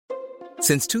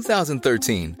Since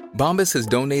 2013, Bombas has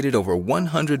donated over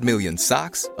 100 million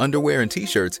socks, underwear, and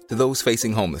T-shirts to those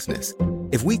facing homelessness.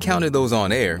 If we counted those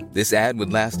on air, this ad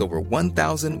would last over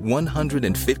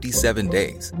 1,157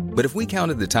 days. But if we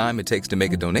counted the time it takes to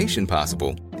make a donation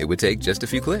possible, it would take just a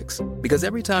few clicks. Because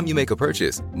every time you make a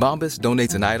purchase, Bombas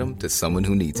donates an item to someone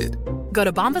who needs it. Go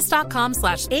to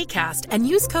bombas.com/ACAST and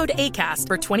use code ACAST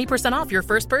for 20% off your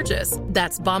first purchase.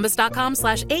 That's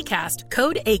bombas.com/ACAST,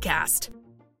 code ACAST.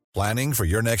 Planning for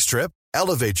your next trip?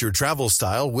 Elevate your travel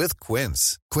style with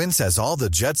Quince. Quince has all the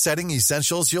jet-setting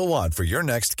essentials you'll want for your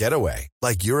next getaway,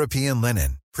 like European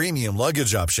linen, premium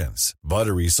luggage options,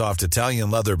 buttery soft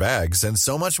Italian leather bags, and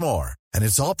so much more. And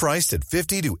it's all priced at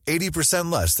 50 to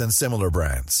 80% less than similar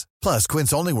brands. Plus,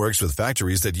 Quince only works with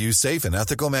factories that use safe and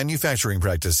ethical manufacturing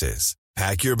practices.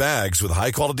 Pack your bags with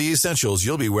high-quality essentials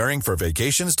you'll be wearing for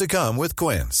vacations to come with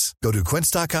Quince. Go to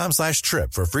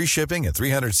quince.com/trip for free shipping and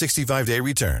 365-day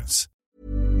returns.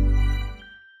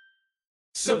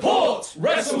 Support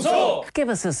Wrestle Talk! Give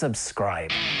us a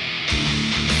subscribe.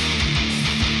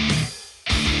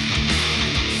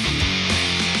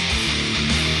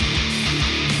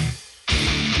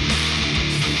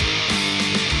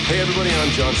 Hey everybody, I'm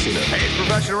John Cena. Hey, it's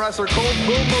professional wrestler Colt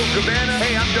Boom Boom Cabana.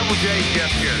 Hey, I'm Double J Jeff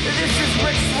here. This is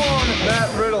Rick Swan. Matt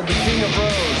Riddle, the King of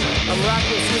Bros. I'm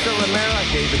Rocky Sika Romero.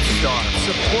 David Starr.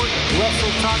 Support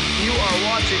Wrestle Talk. You are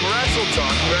watching Wrestle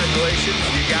Talk. Congratulations,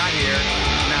 you got here.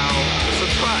 Now,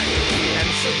 subscribe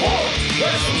and support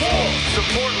Wrestle Talk!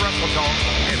 Support Wrestle Talk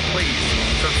and please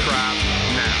subscribe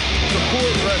now.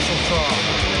 Support Wrestle Talk.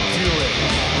 Do it,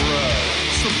 bro.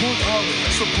 Support Ollie.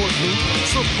 Support Luke.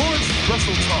 Support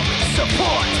Wrestle Talk.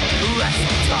 Support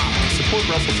Wrestle Talk. Support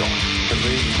Wrestle Talk. Because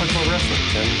we talk about wrestling,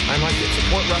 and I like it.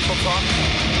 Support Wrestle Talk.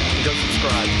 And go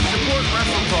subscribe. Support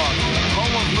Wrestle Talk.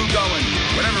 Home of Luke Owen.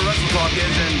 Whatever Wrestle Talk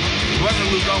is, and whoever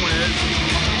Luke Owen is,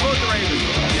 support the Ravens.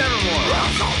 Nevermore.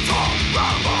 Wrestle Talk.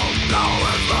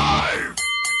 Live.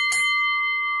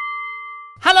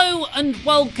 Hello and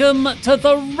welcome to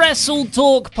the Wrestle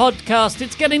Talk podcast.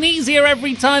 It's getting easier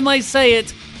every time I say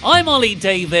it. I'm Ollie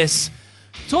Davis,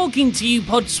 talking to you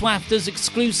Podswafters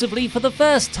exclusively for the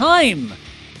first time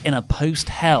in a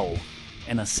post-Hell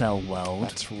in a Cell world.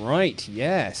 That's right,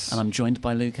 yes. And I'm joined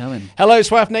by Luke Owen. Hello,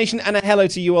 Swaft Nation, and a hello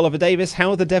to you, Oliver Davis.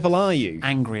 How the devil are you?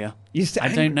 Angrier. I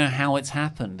don't know how it's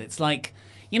happened. It's like,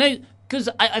 you know, because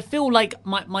I feel like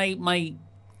my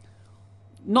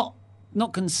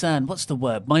not concern, what's the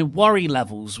word? My worry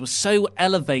levels were so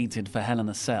elevated for Hell in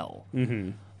a Cell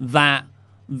that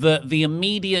the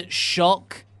immediate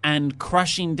shock and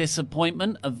crushing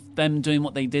disappointment of them doing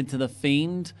what they did to The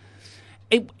Fiend,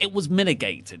 it was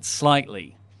mitigated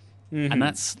slightly. And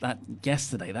that's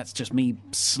yesterday. That's just me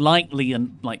slightly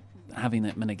and like having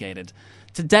it mitigated.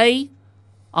 Today,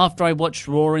 after I watched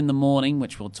Raw in the morning,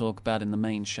 which we'll talk about in the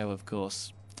main show, of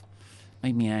course,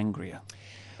 made me angrier.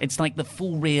 It's like the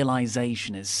full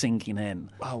realization is sinking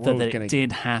in that it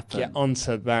did happen. Get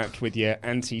onto that with your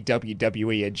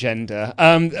anti-WWE agenda.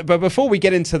 But before we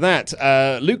get into that,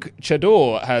 Luke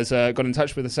Chador has got in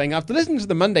touch with us saying, after listening to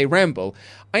the Monday Ramble,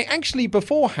 I actually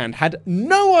beforehand had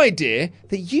no idea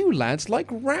that you lads like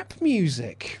rap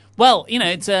music. Well, you know,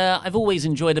 it's I've always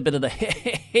enjoyed a bit of the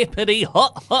hippity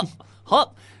hop hop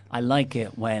hop. I like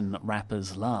it when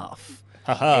rappers laugh.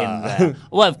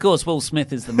 Well, of course, Will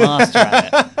Smith is the master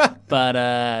at it,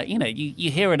 but you know,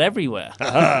 you hear it everywhere.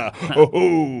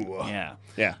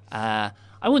 Yeah.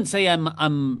 I wouldn't say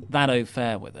I'm that au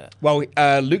fait with it. Well,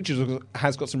 Luke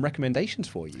has got some recommendations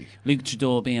for you. Luke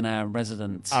Chador being our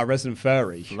resident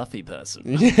furry, fluffy person.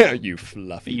 Yeah, you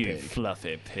fluffy pig. You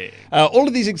fluffy pig. All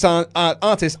of these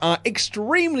artists are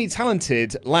extremely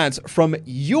talented lads from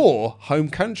your home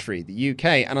country, the UK,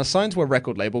 and are signed to a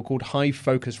record label called High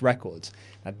Focus Records.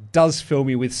 That does fill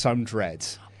me with some dread.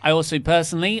 I also,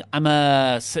 personally, I'm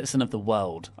a citizen of the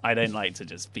world. I don't like to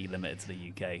just be limited to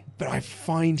the UK. But I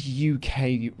find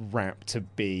UK rap to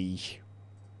be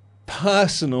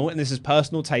personal, and this is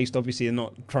personal taste, obviously, and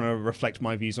not trying to reflect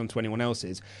my views onto anyone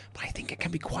else's, but I think it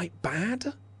can be quite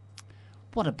bad.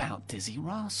 What about Dizzy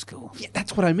Rascal? Yeah,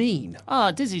 that's what I mean.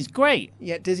 Dizzy's great.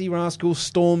 Yeah, Dizzy Rascal,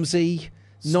 Stormzy.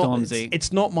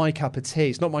 It's not my cup of tea.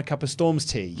 It's not my cup of Storm's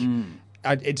tea.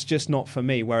 It's just not for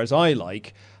me, whereas I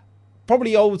like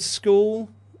probably old school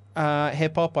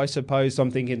hip-hop, I suppose.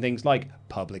 I'm thinking things like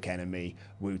Public Enemy,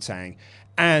 Wu-Tang,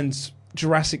 and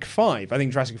Jurassic 5. I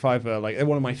think Jurassic 5 are they're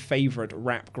one of my favourite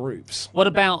rap groups. What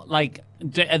about, are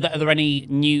there any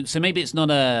new... So maybe it's not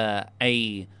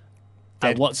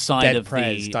what side Dead of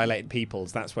Prez, the... Dilated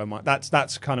Peoples, that's where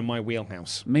that's kind of my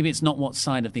wheelhouse. Maybe it's not what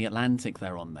side of the Atlantic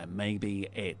they're on then. Maybe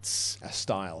it's... a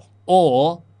style.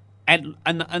 Or... And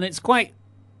it's quite...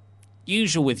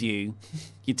 usual with you,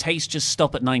 your tastes just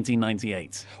stop at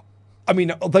 1998. I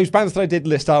mean, those bands that I did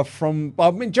list are from... Well,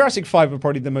 I mean, Jurassic 5 are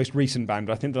probably the most recent band,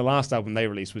 but I think the last album they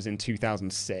released was in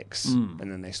 2006, and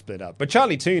then they split up. But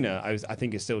Charlie Tuna, I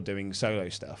think, is still doing solo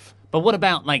stuff. But what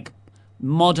about, like,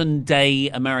 modern-day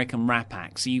American rap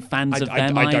acts? Are you fans of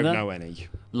them I either? don't know any.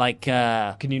 Like...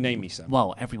 Can you name me some?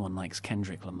 Well, everyone likes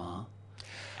Kendrick Lamar.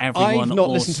 I've not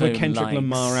listened to a Kendrick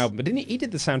Lamar album, but he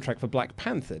did the soundtrack for Black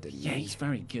Panther, didn't he? Yeah, he's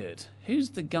very good. Who's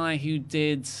the guy who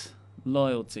did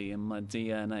Loyalty in My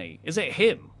DNA? Is it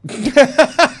him? Do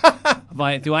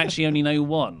I actually only know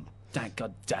one?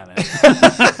 God damn it.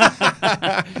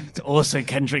 It's also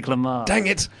Kendrick Lamar. Dang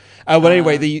it. Well,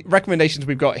 anyway, the recommendations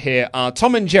we've got here are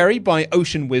Tom and Jerry by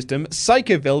Ocean Wisdom,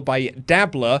 Psychoville by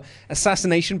Dabbler,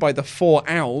 Assassination by The Four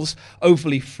Owls,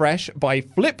 Overly Fresh by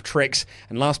Flip Tricks,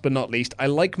 and last but not least, I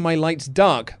Like My Lights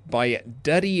Dark by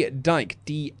Dirty Dyke,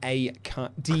 D-I-K-E.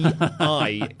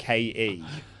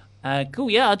 Cool,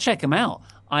 yeah, I'll check them out.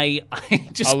 I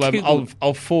just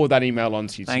I'll forward that email on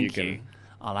to you. Thank you.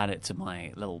 I'll add it to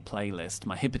my little playlist,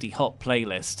 my hippity hop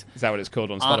playlist. Is that what it's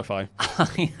called on Spotify?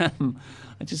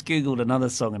 I just Googled another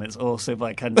song and it's also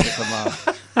by Kendrick Lamar.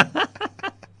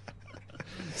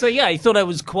 So yeah, I thought I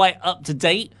was quite up to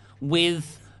date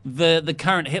with the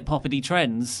current hip-hoppity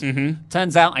trends. Mm-hmm.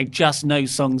 Turns out I just know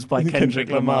songs by Kendrick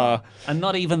Lamar. And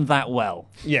not even that well.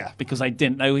 Yeah. Because I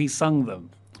didn't know he sung them.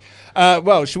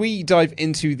 Well, should we dive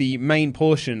into the main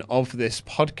portion of this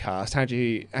podcast? How do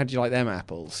you like them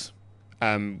apples?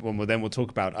 Then we'll talk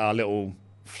about our little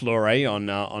flurry on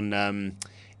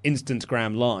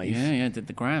Instantgram Live. Yeah, did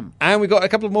the gram. And we've got a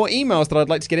couple of more emails that I'd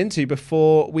like to get into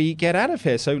before we get out of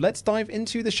here. So let's dive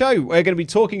into the show. We're going to be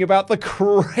talking about the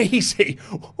crazy,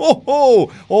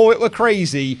 it were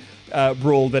crazy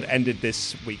brawl that ended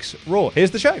this week's Raw.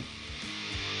 Here's the show.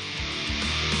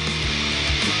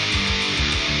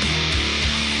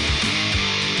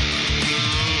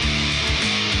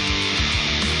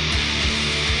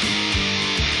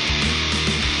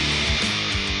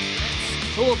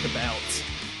 Talk about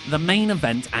the main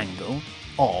event angle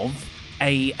of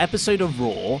a episode of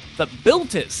Raw that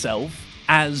built itself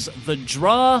as the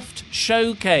draft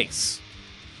showcase.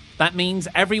 That means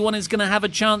everyone is going to have a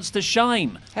chance to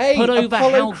shine. Hey, put over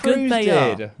Apollo how Crews good they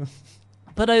did. are.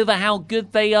 Put over how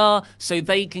good they are so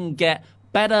they can get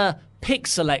better pick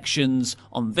selections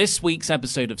on this week's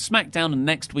episode of SmackDown and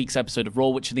next week's episode of Raw,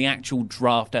 which are the actual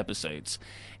draft episodes.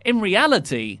 In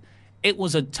reality, it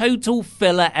was a total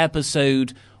filler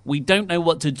episode. We don't know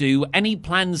what to do. Any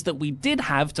plans that we did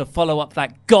have to follow up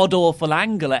that god-awful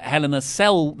angle at Hell in a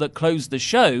Cell that closed the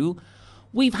show,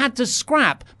 we've had to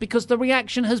scrap because the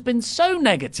reaction has been so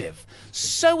negative,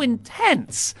 so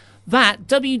intense, that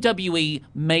WWE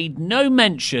made no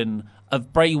mention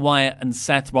of Bray Wyatt and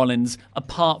Seth Rollins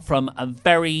apart from a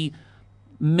very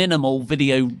minimal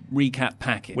video recap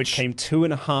package. Which came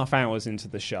 2.5 hours into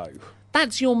the show.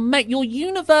 That's your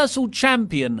Universal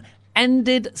Champion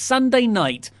ended Sunday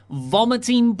night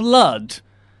vomiting blood.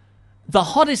 The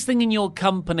hottest thing in your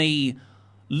company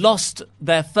lost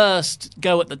their first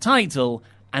go at the title,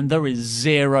 and there is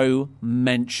zero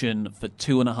mention for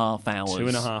 2.5 hours.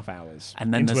 2.5 hours.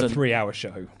 And then there's a 3-hour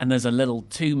show. And there's a little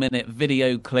 2-minute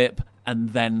video clip, and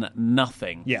then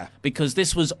nothing. Yeah. Because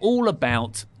this was all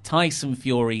about Tyson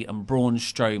Fury and Braun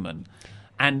Strowman.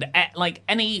 And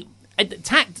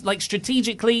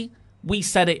strategically, we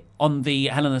said it on the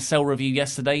Hell in a Cell review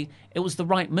yesterday, it was the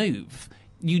right move.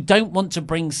 You don't want to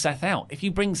bring Seth out. If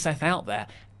you bring Seth out there,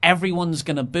 everyone's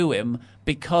going to boo him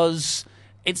because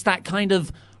it's that kind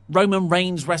of Roman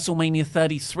Reigns WrestleMania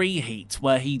 33 heat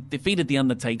where he defeated The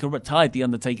Undertaker, retired The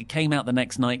Undertaker, came out the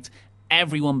next night,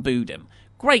 everyone booed him.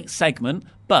 Great segment,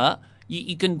 but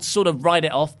you can sort of write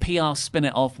it off, PR spin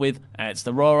it off with, it's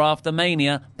the Raw after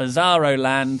Mania, Bizarro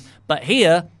land. But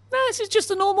here, this is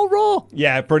just a normal Raw.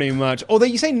 Yeah, pretty much. Although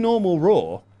you say normal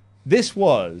Raw, this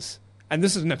was, and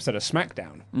this is an episode of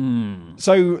SmackDown.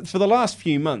 So for the last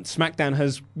few months, SmackDown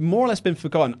has more or less been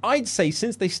forgotten. I'd say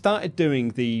since they started doing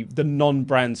the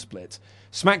non-brand split,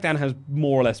 SmackDown has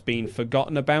more or less been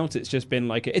forgotten about. It's just been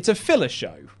like, it's a filler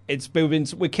show.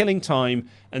 We're killing time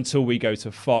until we go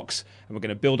to Fox, and we're going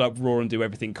to build up Raw and do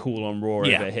everything cool on Raw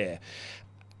over here.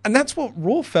 And that's what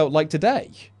Raw felt like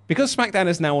today. Because SmackDown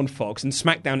is now on Fox, and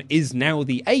SmackDown is now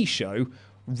the A show,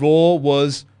 Raw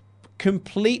was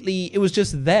it was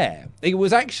just there. It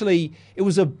was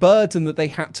a burden that they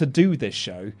had to do this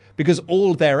show, because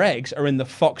all their eggs are in the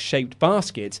Fox-shaped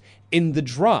basket in the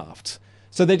draft.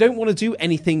 So they don't want to do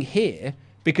anything here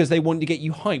because they want to get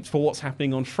you hyped for what's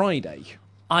happening on Friday.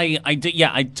 I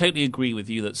totally agree with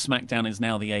you that SmackDown is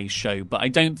now the A show, but I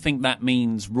don't think that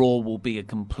means Raw will be a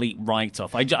complete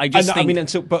write-off. I just think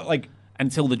until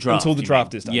the draft. Until the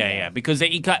draft is done. Yeah, because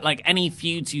any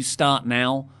feuds you start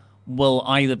now will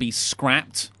either be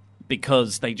scrapped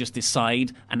because they just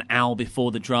decide an hour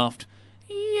before the draft.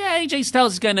 Yeah, AJ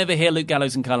Styles is going over here. Luke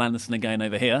Gallows and Kyle Anderson are going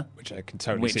over here, which I can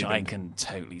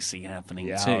totally see happening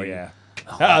too. Oh yeah.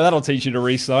 That'll teach you to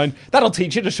re-sign. That'll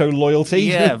teach you to show loyalty.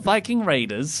 Yeah, Viking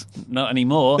Raiders, not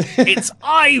anymore. It's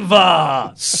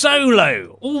Ivar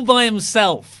Solo, all by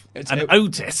himself, and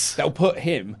Otis. They'll put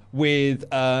him with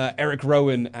Eric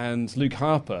Rowan and Luke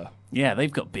Harper. Yeah,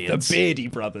 they've got beards. The Beardy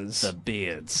Brothers. The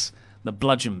beards. The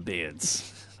bludgeon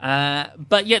beards.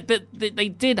 But yet, they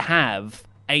did have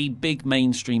a big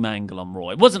mainstream angle on Raw.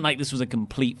 It wasn't like this was a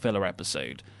complete filler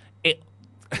episode.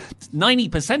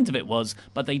 90% of it was,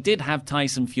 but they did have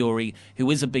Tyson Fury, who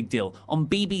is a big deal. On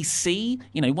BBC,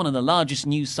 one of the largest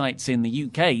news sites in the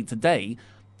UK today,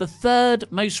 the third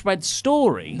most read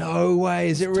story. No way,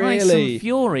 is it really? Tyson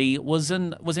Fury was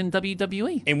in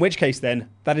WWE. In which case, then,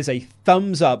 that is a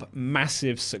thumbs up,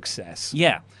 massive success.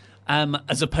 Yeah.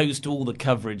 As opposed to all the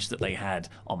coverage that they had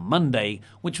on Monday,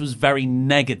 which was very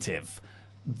negative.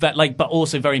 But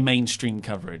also very mainstream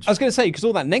coverage. I was going to say, because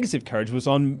all that negative coverage was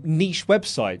on niche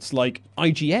websites like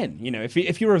IGN.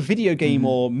 If you're a video game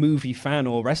or movie fan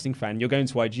or wrestling fan, you're going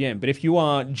to IGN. But if you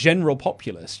are general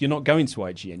populace, you're not going to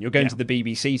IGN. You're going to the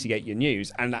BBC to get your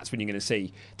news, and that's when you're going to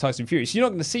see Tyson Fury. So you're not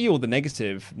going to see all the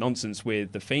negative nonsense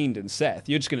with The Fiend and Seth.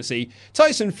 You're just going to see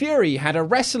Tyson Fury had a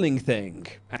wrestling thing,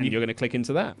 and you're going to click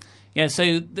into that. Yeah,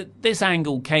 so this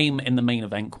angle came in the main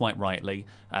event quite rightly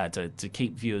to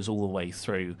keep viewers all the way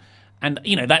through. And,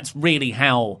 that's really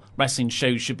how wrestling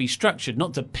shows should be structured,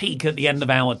 not to peak at the end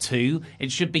of hour 2.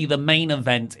 It should be the main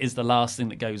event is the last thing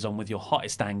that goes on with your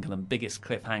hottest angle and biggest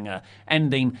cliffhanger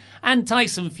ending. And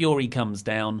Tyson Fury comes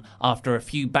down after a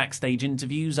few backstage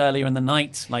interviews earlier in the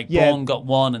night. Braun got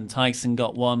one and Tyson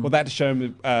got one. Well, that to show him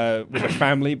with a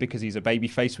family because he's a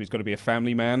babyface, so he's got to be a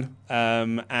family man.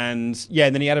 And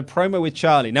then he had a promo with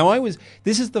Charlie. Now,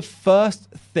 this is the first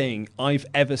thing I've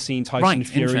ever seen Tyson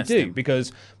Fury do,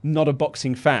 because not a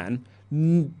boxing fan.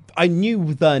 I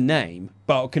knew the name,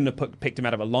 but I couldn't have picked him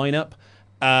out of a lineup.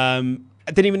 I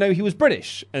didn't even know he was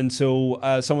British until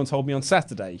someone told me on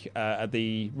Saturday at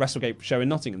the WrestleGate show in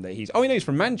Nottingham that he's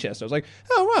from Manchester. I was like,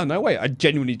 oh, wow, no way. I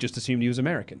genuinely just assumed he was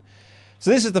American.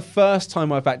 So this is the first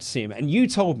time I've had to see him, and you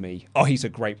told me, he's a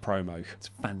great promo. It's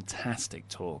a fantastic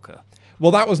talker.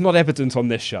 Well, that was not evident on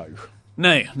this show.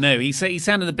 No, he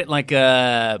sounded a bit like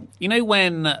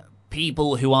when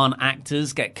people who aren't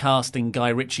actors get cast in Guy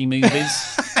Ritchie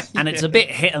movies, and it's a bit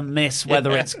hit and miss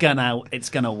whether it's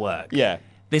gonna work. Yeah.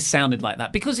 This sounded like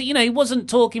that because he wasn't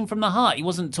talking from the heart. He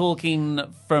wasn't talking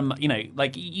from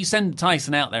you send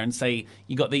Tyson out there and say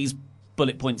you got these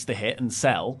bullet points to hit and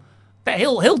sell.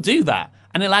 He'll do that.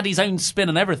 And he'll add his own spin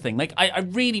and everything. I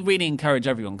really, really encourage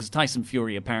everyone, because Tyson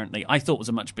Fury apparently I thought was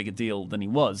a much bigger deal than he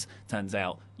was. Turns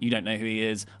out you don't know who he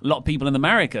is. A lot of people in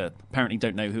America apparently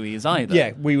don't know who he is either.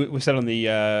 Yeah, we said on the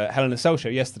Hell in a Cell show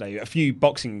yesterday, a few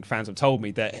boxing fans have told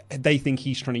me that they think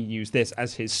he's trying to use this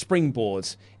as his springboard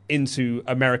into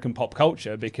American pop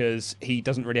culture because he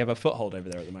doesn't really have a foothold over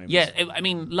there at the moment. Yeah, I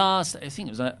think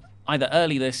it was either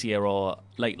early this year or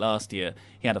late last year,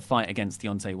 he had a fight against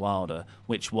Deontay Wilder,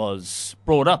 which was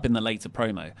brought up in the later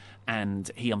promo, and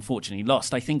he unfortunately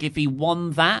lost. I think if he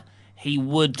won that, he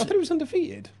would... I thought he was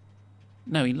undefeated.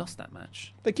 No, he lost that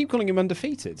match. They keep calling him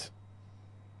undefeated.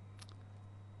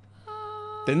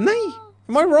 Didn't they?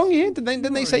 Am I wrong here?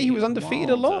 Didn't they say he was undefeated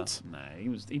a lot? No,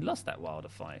 he lost that Wilder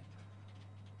fight.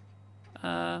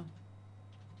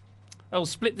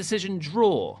 Split decision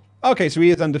draw. Okay, so he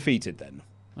is undefeated then.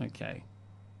 Okay.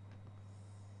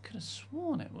 Could have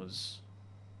sworn it was.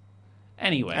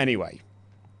 Anyway.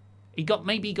 He got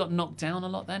knocked down a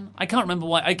lot then? I can't remember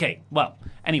why. Okay, well,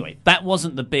 anyway, that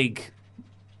wasn't the big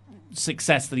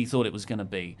success that he thought it was going to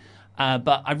be.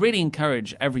 But I really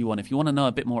encourage everyone, if you want to know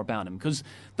a bit more about him, because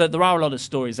there are a lot of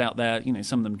stories out there,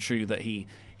 some of them true, that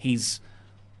he's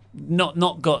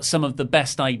not got some of the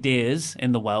best ideas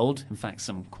in the world. In fact,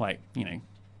 some quite,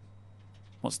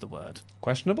 what's the word?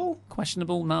 Questionable?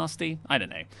 Questionable, nasty. I don't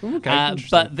know.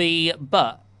 Okay,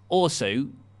 but also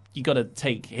you got to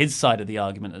take his side of the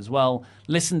argument as well.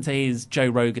 Listen to his Joe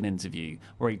Rogan interview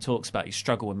where he talks about his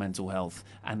struggle with mental health,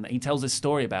 and he tells this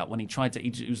story about when he tried to.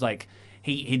 He was like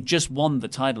he'd just won the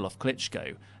title off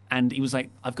Klitschko, and he was like,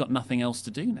 I've got nothing else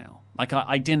to do now. Like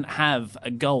I didn't have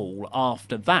a goal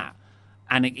after that,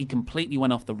 and he completely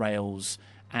went off the rails,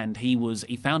 and he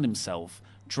found himself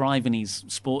driving his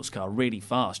sports car really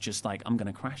fast, just like, I'm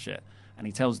going to crash it. and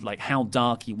he tells like how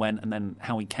dark he went and then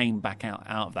how he came back out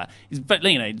of that. He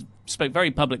spoke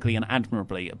very publicly and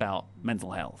admirably about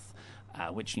mental health.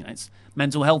 Which, it's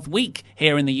Mental Health Week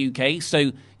here in the UK.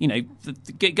 So,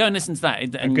 go and listen to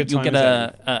that and you'll get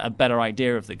a better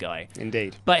idea of the guy.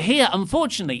 Indeed. But here,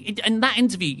 unfortunately, in that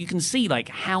interview, you can see like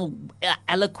how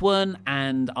eloquent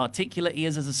and articulate he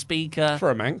is as a speaker.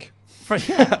 For a Manc.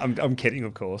 I'm kidding,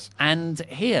 of course. And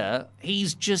here,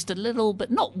 he's just a little bit,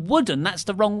 not wooden, that's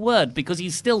the wrong word, because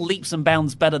he's still leaps and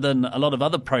bounds better than a lot of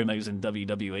other promos in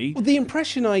WWE. Well, the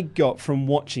impression I got from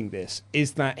watching this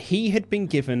is that he had been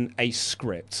given a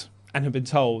script and had been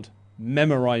told,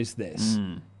 memorize this.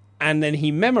 And then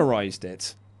he memorized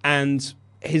it, and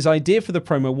his idea for the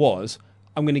promo was,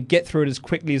 I'm going to get through it as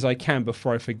quickly as I can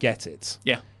before I forget it.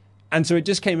 Yeah. And so it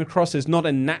just came across as not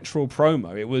a natural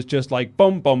promo. It was just like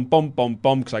bomb, bomb, bomb, bomb,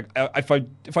 bomb. Because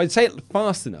if I say it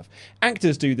fast enough,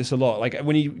 actors do this a lot. Like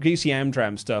when you see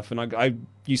Amdram stuff, and I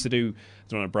used to do, I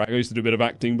don't want to brag, I used to do a bit of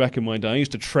acting back in my day. I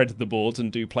used to tread the boards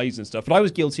and do plays and stuff. But I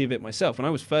was guilty of it myself. When I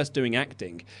was first doing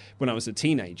acting, when I was a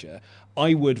teenager,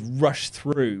 I would rush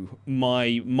through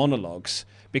my monologues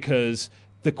because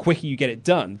the quicker you get it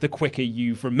done, the quicker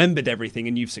you've remembered everything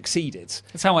and you've succeeded.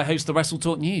 That's how I host the Wrestle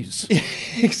Talk News.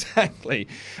 Exactly.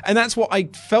 And that's what I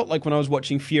felt like when I was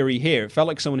watching Fury here. It felt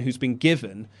like someone who's been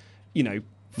given,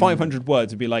 500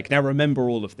 words and be like, now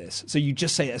remember all of this. So you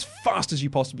just say it as fast as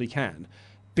you possibly can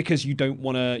because you don't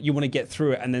want to, you want to get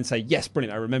through it and then say, yes,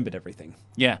 brilliant, I remembered everything.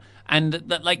 Yeah. And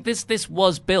this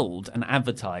was billed and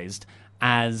advertised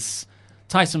as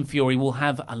Tyson Fury will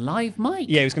have a live mic.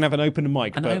 Yeah, he was going to have an open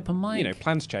mic. Open mic.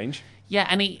 Plans change. Yeah,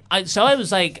 and so I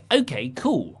was like, okay,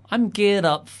 cool. I'm geared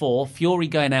up for Fury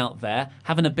going out there,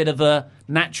 having a bit of a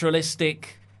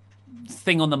naturalistic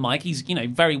thing on the mic. He's,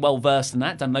 very well versed in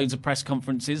that, done loads of press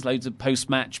conferences, loads of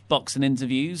post-match boxing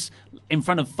interviews in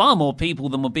front of far more people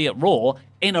than would be at Raw,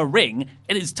 in a ring.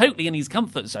 It is totally in his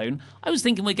comfort zone. I was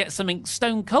thinking we'd get something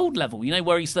Stone Cold level,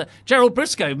 where he's the Gerald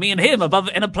Briscoe, me and him above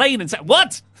in a plane and say,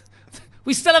 what?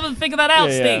 We still haven't figured that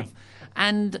out, Steve.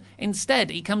 And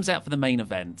instead, he comes out for the main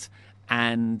event,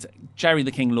 and Jerry the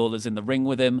King Lawler's in the ring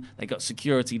with him. They got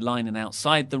security lining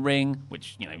outside the ring,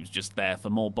 which, was just there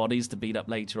for more bodies to beat up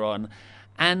later on.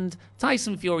 And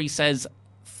Tyson Fury says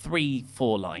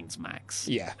 3-4 lines max.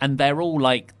 Yeah. And they're all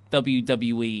like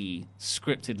WWE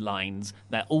scripted lines.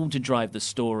 They're all to drive the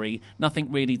story.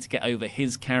 Nothing really to get over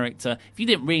his character. If you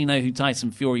didn't really know who Tyson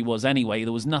Fury was anyway,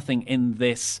 there was nothing in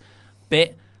this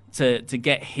bit to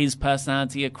get his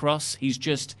personality across. He's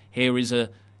just, here is a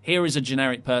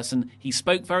generic person. He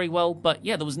spoke very well, but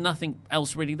there was nothing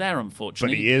else really there,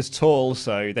 unfortunately. But he is tall,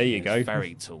 so there you go.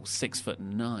 Very tall,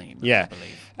 6'9". Yeah.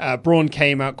 I believe. Braun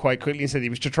came out quite quickly and said he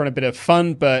was just trying a bit of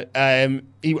fun, but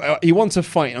he wants a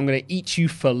fight. I'm going to eat you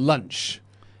for lunch.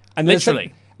 And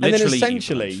literally. Then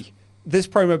essentially, this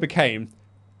promo became,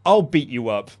 I'll beat you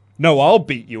up. No, I'll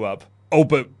beat you up. Oh,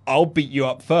 but I'll beat you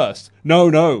up first.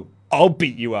 No. I'll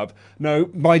beat you up. No,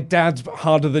 my dad's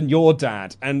harder than your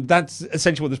dad. And that's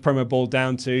essentially what this promo boiled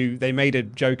down to. They made a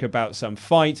joke about some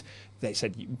fight. They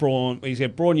said, Braun,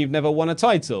 you've never won a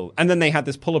title. And then they had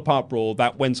this pull-apart brawl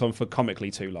that went on for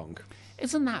comically too long.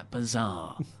 Isn't that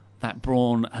bizarre? That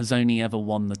Braun has only ever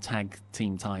won the tag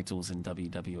team titles in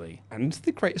WWE. And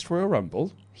the Greatest Royal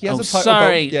Rumble. He has a title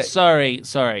belt. Yeah.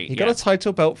 Sorry. He got a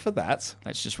title belt for that.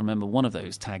 Let's just remember one of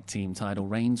those tag team title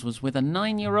reigns was with a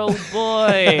 9-year-old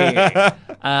boy.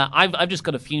 I've just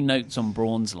got a few notes on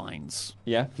Braun's lines.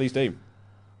 Yeah, please do.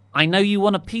 I know you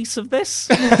want a piece of this.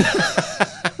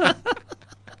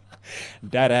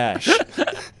 Dad Ash.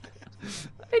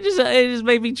 It just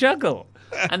made me chuckle.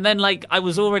 And then I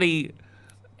was already...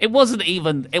 It wasn't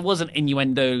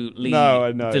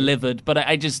innuendo-ly delivered, but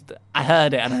I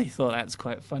heard it and I thought that's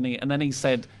quite funny. And then he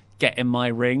said, "Get in my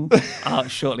ring,"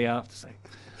 shortly after. So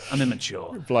I'm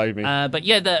immature. Blimey.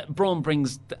 But Braun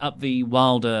brings up the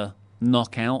Wilder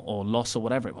knockout or loss or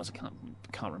whatever it was. I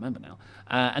can't remember now.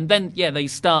 And then they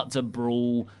start to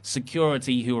brawl.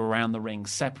 Security who are around the ring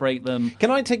separate them.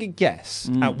 Can I take a guess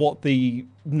at what the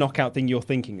knockout thing you're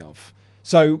thinking of?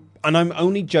 So, and I'm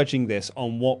only judging this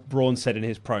on what Braun said in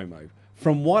his promo.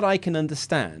 From what I can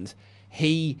understand,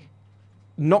 he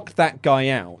knocked that guy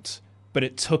out, but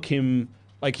it took him,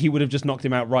 he would have just knocked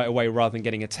him out right away rather than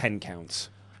getting a 10 count.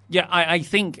 Yeah, I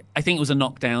think it was a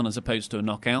knockdown as opposed to a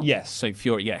knockout. Yes. So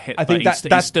Fury, hit. I think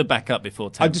he stood back up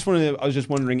before 10. I was just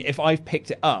wondering if I've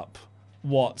picked it up,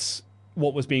 what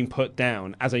was being put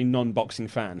down as a non-boxing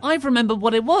fan. I've remembered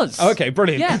what it was. Okay,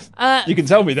 brilliant. Yeah. You can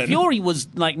tell me then. Fury was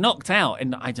knocked out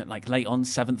in, late on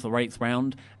 7th or 8th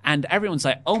round, and everyone's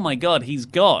like, oh my God, he's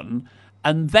gone.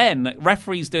 And then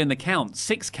referee's doing the count,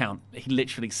 6 count. He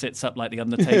literally sits up like the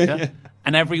Undertaker, yeah.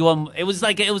 And everyone. It was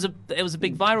like it was a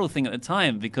big viral thing at the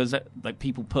time because like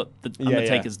people put the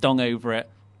Undertaker's dong over it.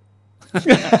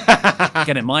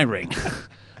 Get in my ring.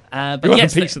 But you want a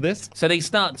piece of this? So they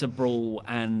start to brawl,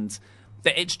 and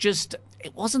it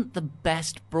wasn't the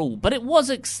best brawl, but it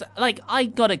was I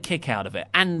got a kick out of it,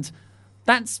 and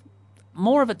that's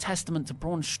more of a testament to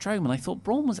Braun Strowman. I thought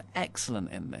Braun was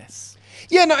excellent in this.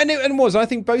 Yeah, no, and it was. I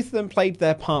think both of them played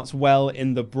their parts well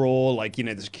in the brawl. Like,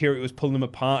 the security was pulling them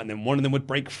apart, and then one of them would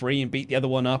break free and beat the other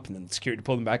one up, and then the security would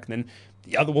pull them back, and then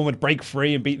the other one would break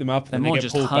free and beat them up, and then they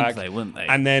get pulled back. Though, wouldn't they?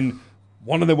 And then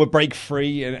one of them would break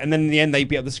free, and then in the end they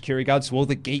beat up the security guards, so all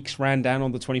the geeks ran down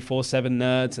on the 24/7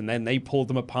 nerds, and then they pulled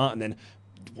them apart, and then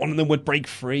one of them would break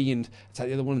free and attack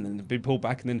the other one, and then they'd be pulled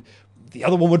back, and then the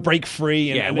other one would break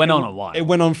free. And, it went on a while. It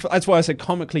went on. That's why I said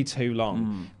comically too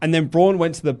long. And then Braun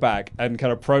went to the back and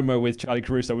kind of promo with Charlie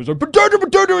Caruso was like,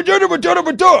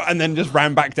 and then just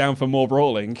ran back down for more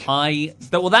brawling. I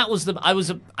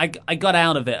got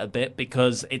out of it a bit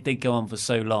because it did go on for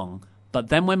so long. But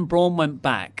then when Braun went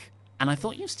back, and I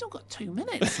thought, you've still got 2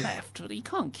 minutes left. You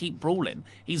can't keep brawling.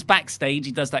 He's backstage.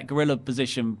 He does that gorilla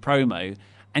position promo.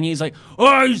 And he's like,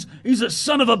 oh, he's a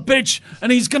son of a bitch,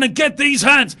 and he's going to get these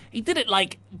hands. He did it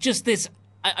like just this.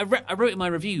 I wrote in my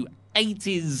review,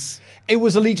 80s. It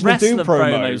was a Legion of Doom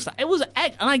promo.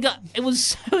 It was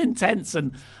so intense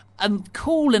and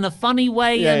cool in a funny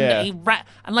way.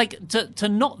 To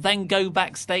not then go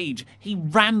backstage, he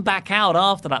ran back out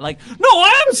after that. Like, no,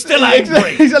 I am still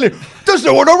angry. Exactly. There's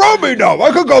no one around me now.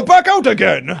 I could go back out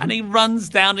again. And he runs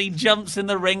down, he jumps in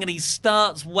the ring, and he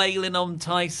starts wailing on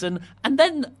Tyson. And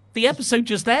then the episode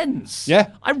just ends. Yeah.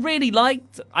 I really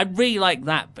liked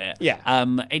that bit. Yeah.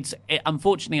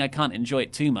 Unfortunately, I can't enjoy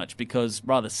it too much because,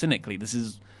 rather cynically, this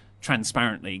is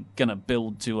transparently going to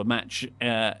build to a match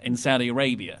in Saudi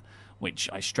Arabia, which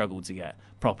I struggle to get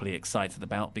properly excited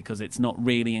about because it's not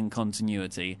really in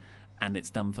continuity and it's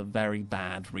done for very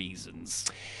bad reasons.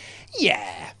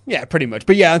 Yeah, pretty much.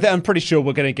 But yeah, I'm pretty sure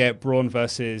we're going to get Braun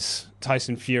versus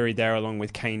Tyson Fury there, along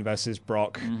with Kane versus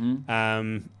Brock,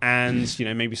 and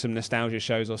maybe some nostalgia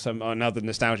shows or other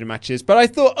nostalgia matches. But I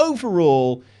thought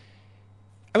overall,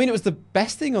 it was the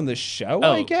best thing on the show,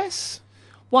 I guess.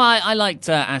 Well, I liked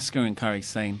Asuka and Kairi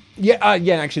Sane. Yeah,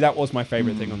 actually, that was my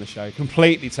favourite thing on the show.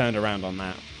 Completely turned around on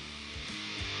that.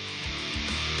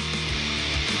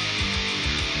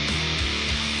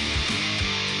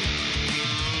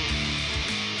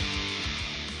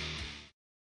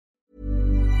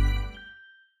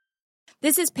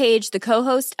 This is Paige, the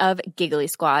co-host of Giggly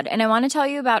Squad, and I want to tell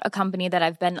you about a company that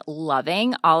I've been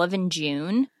loving, Olive &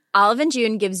 June. Olive &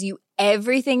 June gives you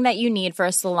everything that you need for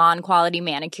a salon-quality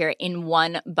manicure in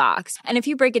one box. And if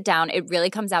you break it down, it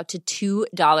really comes out to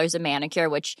 $2 a manicure,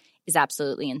 which is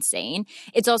absolutely insane.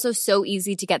 It's also so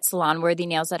easy to get salon-worthy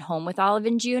nails at home with Olive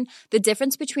 & June. The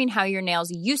difference between how your nails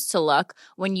used to look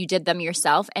when you did them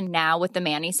yourself and now with the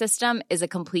Mani system is a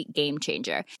complete game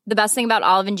changer. The best thing about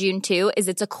Olive & June, too, is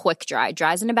it's a quick dry.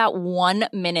 Dries in about 1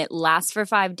 minute, lasts for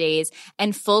 5 days,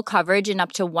 and full coverage in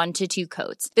up to 1 to 2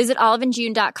 coats. Visit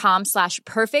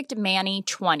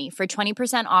oliveandjune.com/perfectmani20 for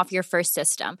 20% off your first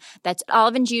system. That's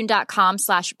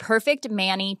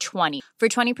oliveandjune.com/perfectmani20 for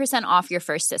 20% off your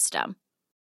first system.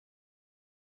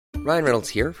 Ryan Reynolds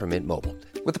here from Mint Mobile.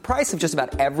 With the price of just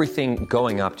about everything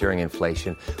going up during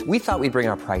inflation, we thought we'd bring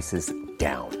our prices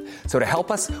down. So to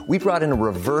help us, we brought in a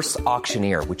reverse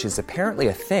auctioneer, which is apparently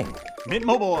a thing. Mint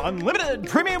Mobile Unlimited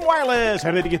Premium Wireless.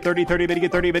 How to get 30, 30, bit to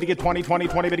get 30, bit to get 20, 20,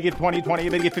 20, bit to get 20, 20,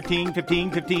 bit to get 15,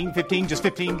 15, 15, 15, just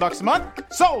 $15 a month?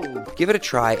 Sold! Give it a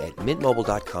try at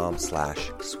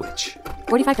mintmobile.com/switch.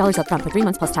 $45 up front for 3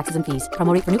 months plus taxes and fees.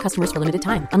 Promo rate for new customers for limited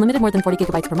time. Unlimited more than 40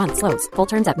 gigabytes per month. Slows full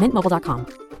terms at mintmobile.com.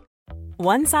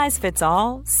 One size fits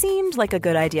all seemed like a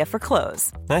good idea for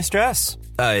clothes. Nice dress.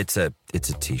 It's a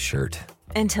t-shirt.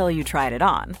 Until you tried it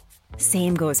on.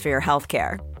 Same goes for your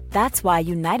healthcare. That's why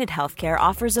United Healthcare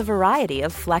offers a variety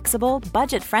of flexible,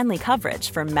 budget-friendly coverage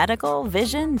for medical,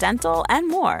 vision, dental, and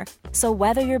more. So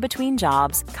whether you're between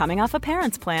jobs, coming off a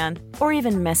parent's plan, or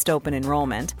even missed open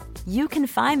enrollment, you can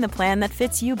find the plan that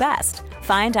fits you best.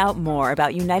 Find out more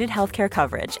about United Healthcare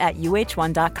coverage at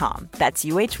uh1.com. That's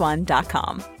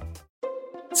uh1.com.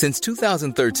 Since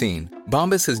 2013,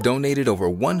 Bombas has donated over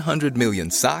 100 million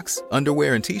socks,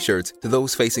 underwear, and T-shirts to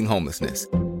those facing homelessness.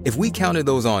 If we counted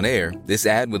those on air, this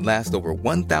ad would last over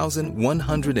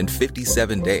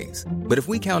 1,157 days. But if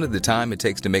we counted the time it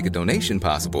takes to make a donation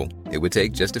possible, it would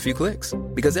take just a few clicks.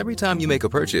 Because every time you make a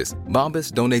purchase,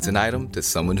 Bombas donates an item to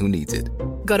someone who needs it.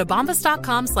 Go to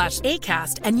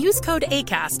bombas.com/ACAST and use code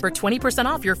ACAST for 20%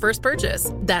 off your first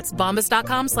purchase. That's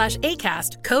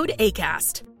bombas.com/ACAST, code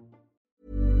ACAST.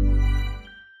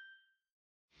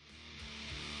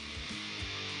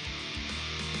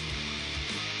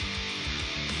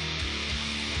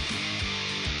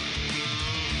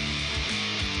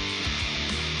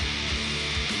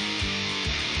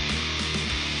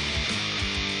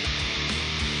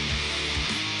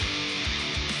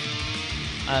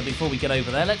 Before we get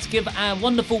over there, let's give our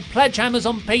wonderful pledge hammers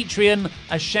on Patreon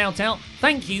a shout out.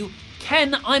 Thank you,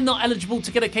 Ken. I'm not eligible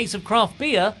to get a case of craft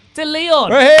beer. De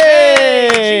Leon.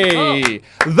 Hey!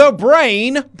 The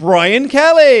Brain, Brian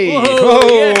Kelly. Whoa,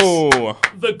 yes.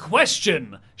 The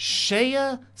question,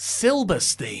 Shea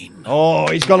Silverstein.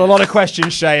 Oh, he's got a lot of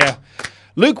questions, Shea.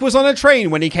 Luke was on a train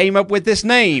when he came up with this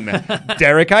name.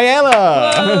 Derek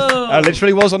Ayala.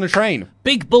 Literally was on a train.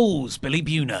 Big balls, Billy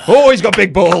Buhner. Oh, he's got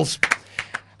big balls.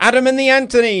 Adam and the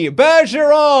Anthony,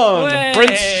 Bergeron, Hey.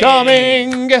 Prince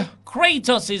Charming.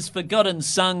 Kratos' forgotten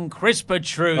son, Chris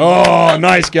Petru. Oh,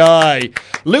 nice guy.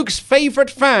 Luke's favourite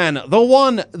fan, the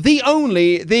one, the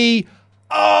only, the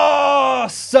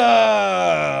awesome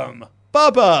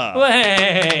Bubba.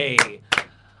 Hey!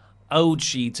 Old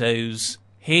Cheetos.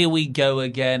 Here we go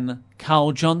again.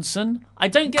 Carl Johnson. I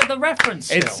don't get the reference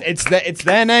still. It's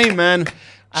their name, man.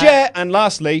 And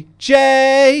lastly,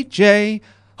 JJ.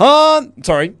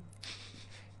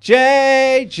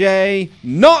 JJ,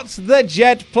 not the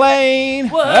jet plane.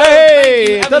 Whoa,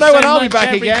 hey, thank you don't know ever when so I'll be much, back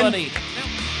everybody. again.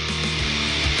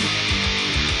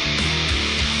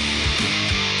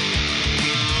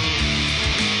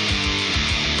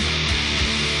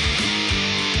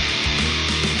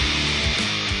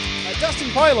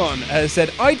 Dustin Pylon has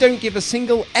said, I don't give a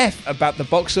single F about the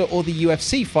boxer or the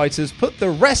UFC fighters. Put the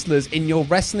wrestlers in your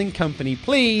wrestling company,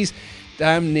 please.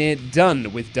 Damn near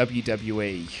done with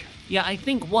WWE. Yeah, I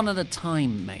think one at a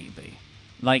time, maybe.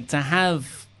 Like, to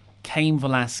have Cain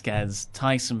Velasquez,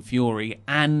 Tyson Fury,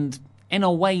 and, in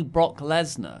a way, Brock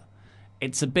Lesnar,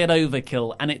 it's a bit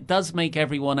overkill, and it does make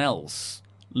everyone else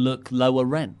look lower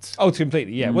rent. Oh,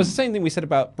 completely, yeah. It was the same thing we said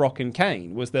about Brock and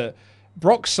Kane, was that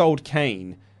Brock sold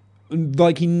Kane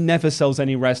like he never sells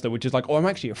any wrestler, which is like, oh, I'm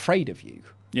actually afraid of you.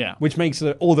 Yeah. Which makes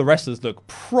all the wrestlers look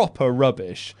proper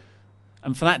rubbish.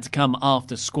 And for that to come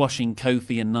after squashing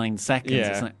Kofi in 9 seconds, Yeah.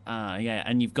 it's like, yeah,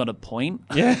 and you've got a point.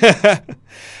 Yeah.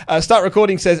 Start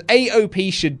Recording says,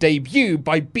 AOP should debut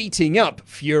by beating up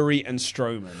Fury and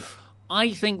Strowman.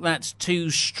 I think that's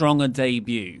too strong a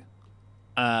debut.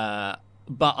 But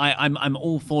I'm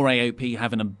all for AOP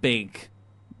having a big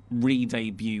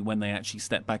re-debut when they actually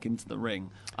step back into the ring.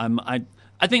 I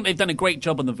think they've done a great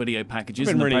job on the video packages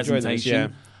and the really presentation.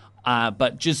 This, yeah.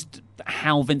 But just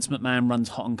how Vince McMahon runs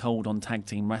hot and cold on tag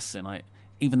team wrestling,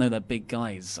 even though they're big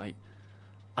guys,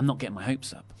 I'm not getting my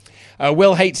hopes up.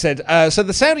 Will Haight said, so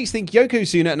the Saudis think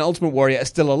Yokozuna and Ultimate Warrior are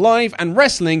still alive and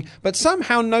wrestling, but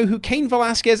somehow know who Cain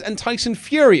Velasquez and Tyson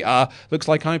Fury are. Looks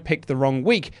like I picked the wrong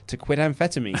week to quit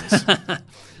amphetamines.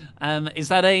 Is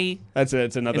that a... It's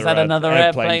another, is that another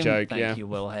airplane joke? Thank you,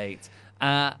 Will Haight.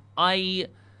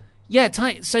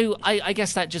 So I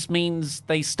guess that just means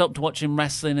they stopped watching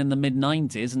wrestling in the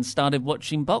mid-90s and started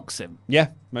watching boxing. Yeah,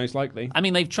 most likely. I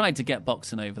mean, they've tried to get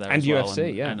boxing over there and as well.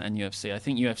 UFC, yeah. And UFC. I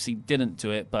think UFC didn't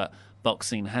do it, but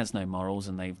boxing has no morals,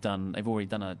 and they've already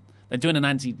done they're doing an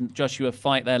anti-Joshua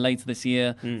fight there later this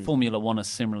year. Formula One is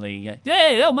similarly,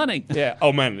 money. Yeah,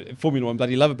 oh man, Formula One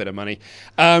bloody love a bit of money.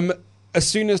 As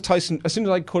soon as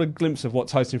I caught a glimpse of what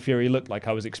Tyson Fury looked like,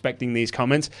 I was expecting these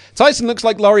comments. Tyson looks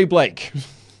like Laurie Blake.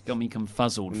 Got me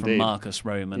confuzzled Indeed. from Marcus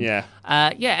Roman. Yeah.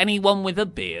 Anyone with a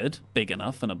beard big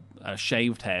enough and a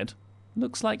shaved head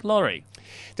looks like Laurie.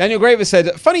 Daniel Graver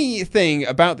said, funny thing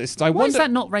about this, Why is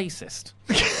that not racist?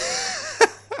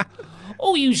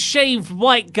 All you shaved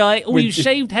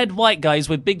shaved head white guys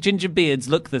with big ginger beards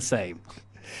look the same.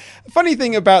 Funny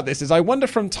thing about this is I wonder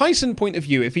from Tyson's point of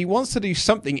view if he wants to do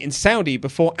something in Saudi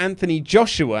before Anthony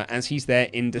Joshua as he's there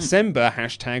in December,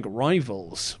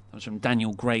 #rivals. That was from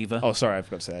Daniel Graver. Oh, sorry, I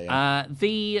forgot to say that.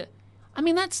 Yeah.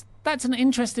 That's an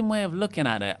interesting way of looking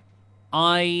at it.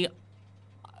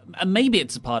 Maybe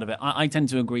it's a part of it. I tend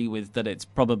to agree with that it's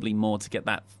probably more to get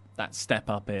that step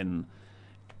up in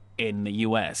the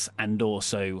US and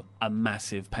also a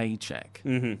massive paycheck.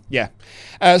 Mm-hmm. Yeah.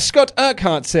 Scott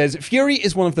Urquhart says, Fury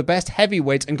is one of the best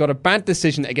heavyweights and got a bad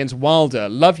decision against Wilder.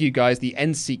 Love you guys. The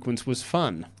end sequence was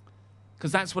fun.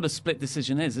 Because that's what a split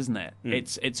decision is, isn't it?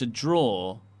 It's a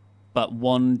draw, but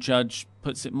one judge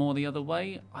puts it more the other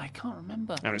way. I can't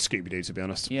remember. And it's Scooby-Doo, to be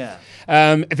honest. Yeah.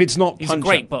 If it's not He's Punch a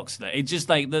great Out, boxer. It's just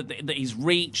like that his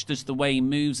reach, just the way he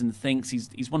moves and thinks.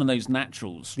 He's one of those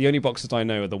naturals. the only boxers I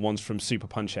know are the ones from Super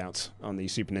Punch Out on the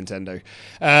Super Nintendo.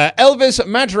 Elvis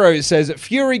Madro says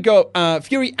Fury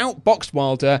outboxed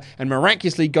Wilder and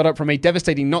miraculously got up from a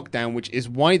devastating knockdown, which is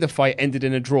why the fight ended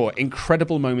in a draw.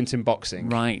 Incredible moment in boxing.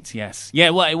 Right, yes.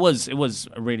 Yeah, well, it was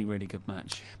a really, really good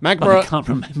match. Magma, but I can't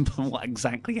remember what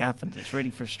exactly happened. It's really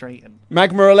frustrating.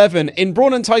 Magma 11. In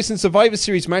Braun and Tyson Survivor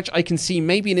Series match, I can see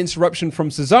maybe an interruption from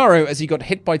Cesaro as he got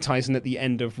hit by Tyson at the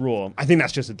end of Raw. I think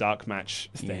that's just a dark match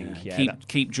thing. Yeah,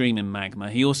 keep dreaming, Magma.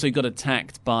 He also got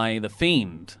attacked by The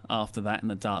Fiend after that in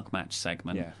the dark match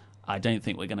segment. Yeah. I don't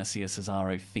think we're going to see a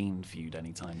Cesaro-Fiend feud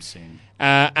anytime soon.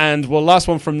 And last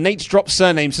one from Nate's drop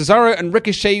surname. Cesaro and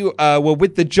Ricochet were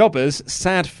with the Jobbers.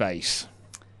 Sad face.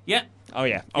 Yeah. Oh,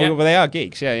 yeah. Oh, well, they are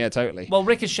geeks. Yeah, totally. Well,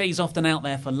 Ricochet's often out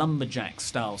there for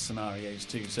lumberjack-style scenarios,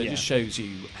 too, so it just shows you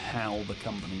how the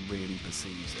company really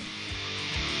perceives it.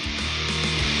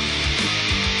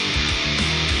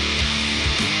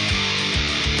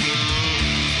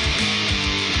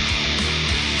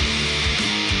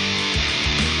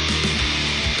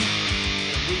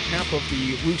 Recap of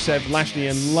the Rusev, Lashley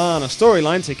and Lana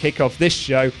storyline to kick off this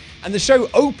show. And the show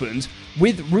opened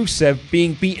with Rusev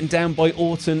being beaten down by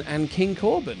Orton and King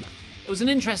Corbin. It was an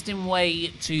interesting way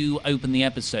to open the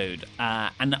episode,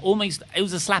 and it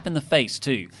was a slap in the face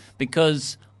too,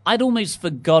 because I'd almost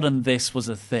forgotten this was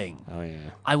a thing. Oh yeah.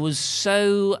 I was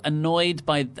so annoyed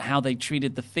by how they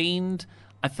treated The Fiend.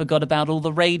 I forgot about all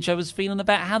the rage I was feeling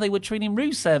about how they were treating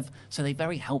Rusev, so they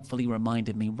very helpfully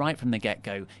reminded me right from the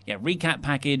get-go. Yeah, recap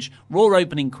package, Raw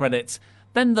opening credits,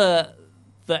 then the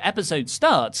episode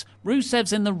starts,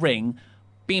 Rusev's in the ring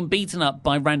being beaten up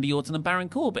by Randy Orton and Baron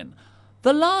Corbin.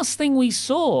 The last thing we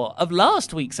saw of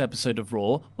last week's episode of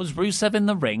Raw was Rusev in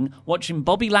the ring, watching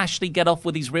Bobby Lashley get off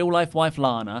with his real-life wife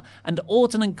Lana, and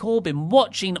Orton and Corbin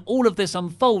watching all of this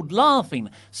unfold, laughing.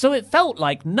 So it felt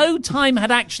like no time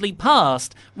had actually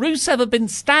passed. Rusev had been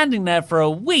standing there for a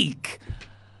week.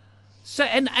 So,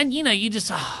 and you know, you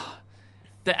just...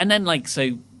 and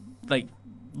then,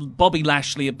 Bobby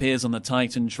Lashley appears on the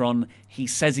Titantron. He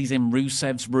says he's in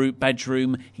Rusev's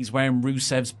bedroom. He's wearing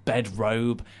Rusev's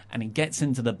bedrobe. And he gets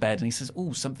into the bed and he says,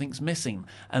 "Oh, something's missing."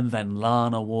 And then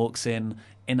Lana walks in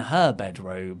her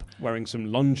bedrobe. Wearing some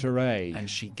lingerie. And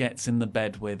she gets in the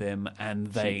bed with him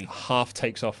and she half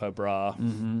takes off her bra.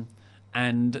 Mm-hmm.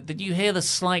 And did you hear the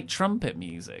slight trumpet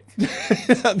music? Did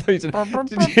you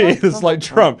hear the slight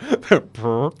trumpet?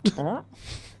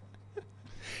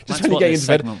 Just when you get into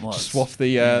bed, just waft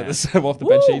the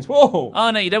bed sheets. Whoa! Oh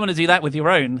no, you don't want to do that with your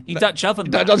own. You Dutch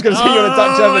oven. I was going to say you're a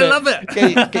Dutch oven. I love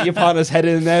it. Get your partner's head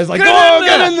in there. It's like,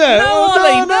 get in there!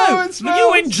 No, it smells.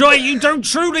 You enjoy it. You don't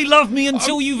truly love me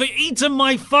until you've eaten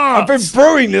my farts. I've been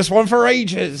brewing this one for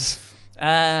ages.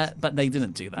 But they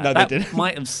didn't do that. No, that they didn't.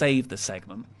 Might have saved the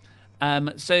segment.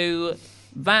 So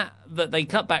that they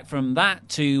cut back from that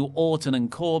to Orton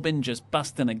and Corbin just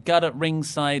busting a gut at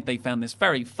ringside. They found this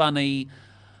very funny.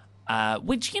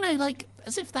 Which, you know, like,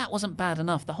 as if that wasn't bad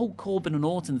enough, the whole Corbin and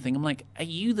Orton thing, I'm like, are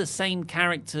you the same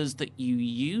characters that you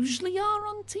usually are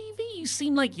on TV? You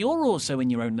seem like you're also in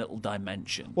your own little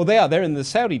dimension. Well, they are. They're in the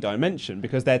Saudi dimension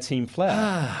because they're Team Flair.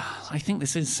 I think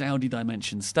this is Saudi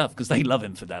dimension stuff because they love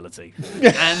infidelity.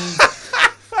 And...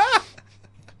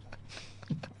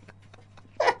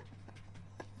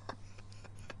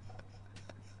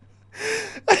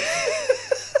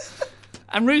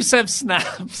 and Rusev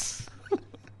snaps.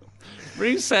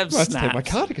 Rusev snaps. Take my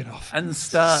cardigan off. And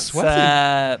starts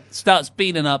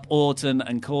beating up Orton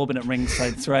and Corbin at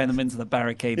ringside, throwing them into the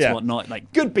barricades and whatnot.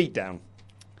 Like, good beatdown.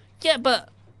 Yeah, but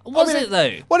was it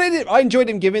though? Well, I enjoyed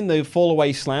him giving the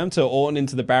fallaway slam to Orton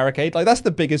into the barricade. Like, that's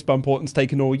the biggest bump Orton's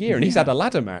taken all year, and he's had a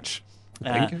ladder match.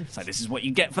 So this is what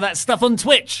you get for that stuff on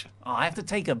Twitch. Oh, I have to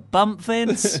take a bump,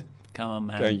 Vince. Come on,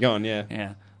 man. Go on, yeah.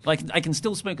 Yeah. Like, I can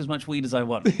still smoke as much weed as I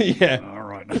want. Yeah. All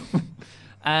right.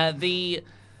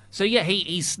 So yeah,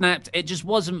 he snapped. It just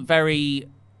wasn't very.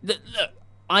 Look,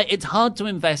 it's hard to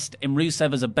invest in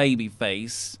Rusev as a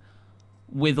babyface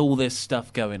with all this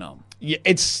stuff going on. Yeah,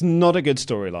 it's not a good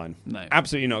storyline. No,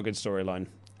 absolutely not a good storyline.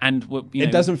 And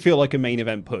it doesn't feel like a main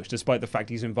event push, despite the fact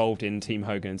he's involved in Team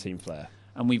Hogan and Team Flair.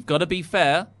 And we've got to be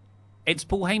fair. It's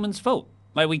Paul Heyman's fault.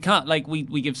 Like, we can't. Like, we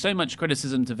give so much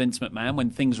criticism to Vince McMahon when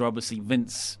things are obviously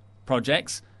Vince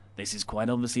projects. This is quite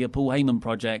obviously a Paul Heyman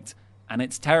project, and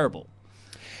it's terrible.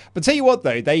 But tell you what,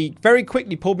 though, they very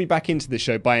quickly pulled me back into the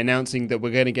show by announcing that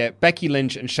we're going to get Becky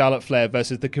Lynch and Charlotte Flair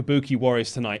versus the Kabuki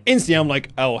Warriors tonight. Instantly, I'm like,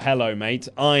 oh, hello, mate.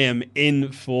 I am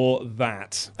in for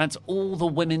that. That's all the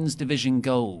women's division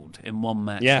gold in one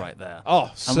match right there.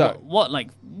 Oh, so...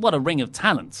 What a ring of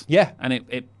talent. Yeah. And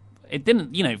it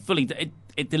didn't, fully...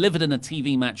 It delivered in a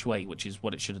TV match way, which is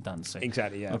what it should have done. So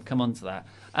exactly, yeah. I've come on to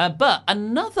that. But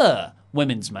another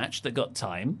women's match that got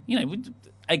time,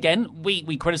 again,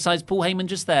 we criticised Paul Heyman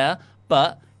just there,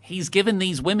 but he's given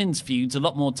these women's feuds a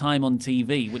lot more time on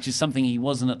TV, which is something he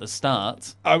wasn't at the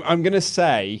start. I'm going to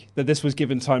say that this was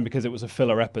given time because it was a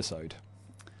filler episode.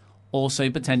 Also,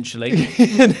 potentially.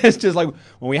 It's just like,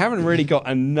 well, we haven't really got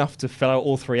enough to fill out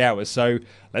all 3 hours, so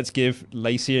let's give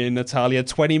Lacey and Natalya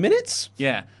 20 minutes?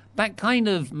 Yeah. That kind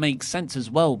of makes sense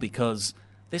as well, because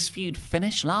this feud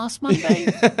finished last Monday,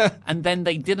 and then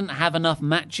they didn't have enough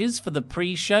matches for the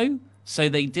pre-show, so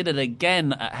they did it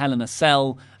again at Hell in a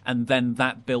Cell, and then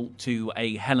that built to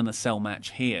a Hell in a Cell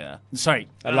match here. Sorry.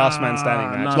 A last man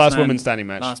standing match. Last woman standing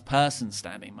match. Last person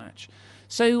standing match.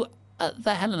 So at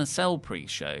the Hell in a Cell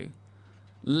pre-show,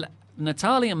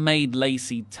 Natalya made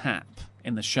Lacey tap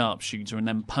in the sharpshooter and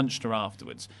then punched her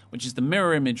afterwards, which is the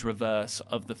mirror image reverse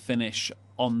of the finish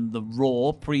on the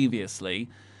Raw previously.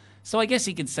 So I guess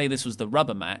you could say this was the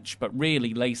rubber match, but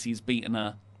really Lacey's beaten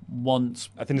her once.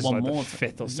 I think this is like the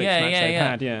fifth or sixth match they've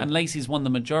had, yeah. And Lacey's won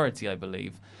the majority, I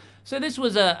believe. So this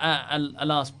was a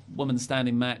last woman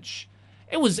standing match.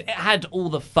 It had all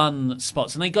the fun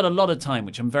spots, and they got a lot of time,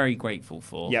 which I'm very grateful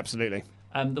for. Yeah, absolutely.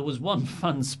 There was one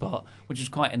fun spot, which was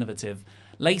quite innovative.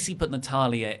 Lacey put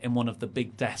Natalya in one of the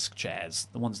big desk chairs,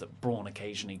 the ones that Braun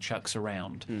occasionally chucks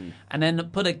around, and then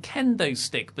put a kendo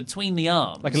stick between the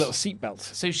arms. Like a little seatbelt.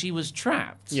 So she was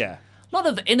trapped. Yeah. A lot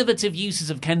of innovative uses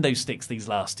of kendo sticks these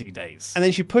last 2 days. And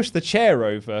then she pushed the chair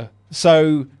over,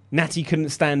 so Natty couldn't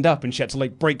stand up and she had to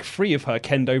break free of her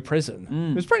kendo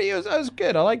prison. It was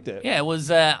good, I liked it. Yeah, it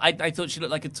was, I thought she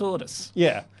looked like a tortoise.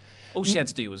 Yeah. All she had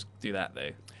to do was do that,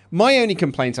 though. My only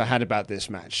complaint I had about this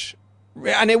match,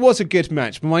 and it was a good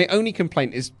match, but my only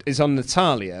complaint is on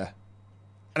Natalya.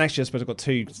 And actually, I suppose I've got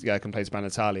two complaints about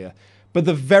Natalya. But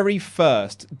the very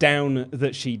first down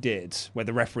that she did, where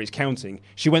the referee's counting,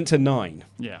 she went to 9.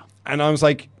 Yeah. And I was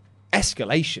like,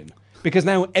 escalation. Because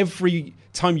now every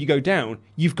time you go down,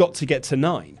 you've got to get to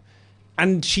 9.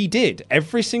 And she did.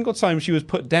 Every single time she was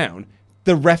put down,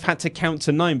 the ref had to count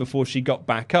to 9 before she got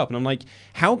back up. And I'm like,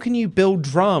 how can you build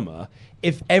drama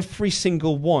if every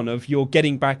single one of your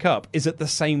getting back up is at the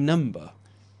same number?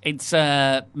 It's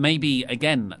maybe,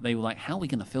 again, they were like, how are we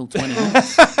going to fill 20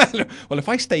 minutes? Well, if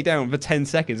I stay down for 10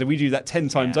 seconds and we do that 10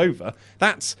 times over,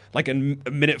 that's like a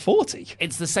minute 40.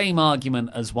 It's the same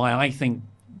argument as why I think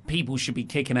people should be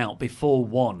kicking out before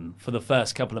 1 for the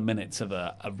first couple of minutes of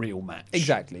a real match.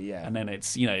 Exactly, yeah. And then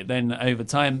it's, then over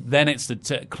time, then it's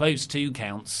the close 2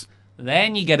 counts.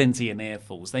 Then you get into your near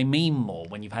falls. They mean more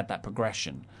when you've had that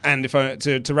progression. And if I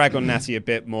to rag on Natty a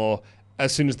bit more,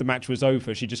 as soon as the match was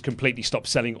over, she just completely stopped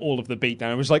selling all of the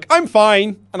beatdown. It was like, I'm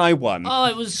fine, and I won. Oh,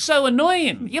 it was so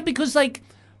annoying. Yeah, because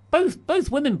both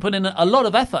women put in a lot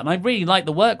of effort, and I really like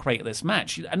the work rate of this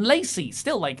match. And Lacey,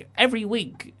 still, every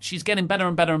week, she's getting better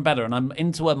and better and better, and I'm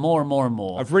into her more and more and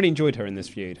more. I've really enjoyed her in this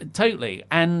feud. Totally.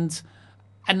 And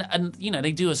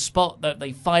they do a spot that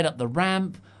they fight up the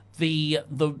ramp. The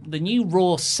new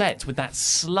Raw set with that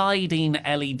sliding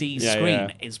LED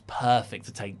screen is perfect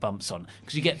to take bumps on,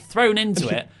 because you get thrown into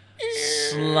it,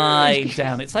 slide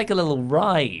down. It's like a little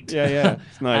ride. Yeah,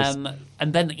 it's nice.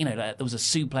 And then, there was a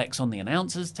suplex on the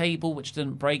announcer's table, which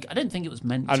didn't break. I don't think it was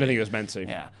meant to. I don't think it was meant to.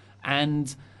 Yeah.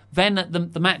 And then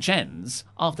the match ends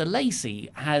after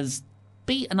Lacey has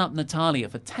beaten up Natalya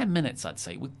for 10 minutes, I'd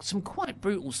say, with some quite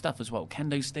brutal stuff as well.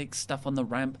 Kendo sticks, stuff on the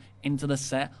ramp, into the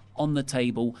set, on the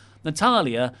table.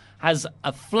 Natalya has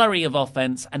a flurry of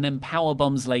offense and then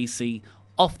powerbombs Lacey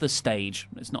off the stage.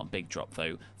 It's not a big drop,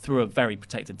 though, through a very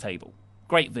protected table.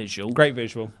 Great visual. Great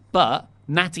visual. But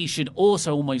Natty should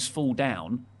also almost fall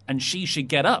down, and she should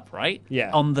get up, right?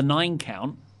 Yeah. On the 9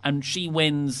 count, and she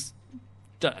wins,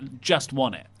 just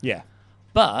won it. Yeah.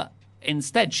 But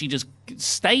instead, she just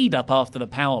stayed up after the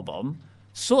powerbomb,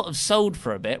 sort of sold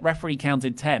for a bit, referee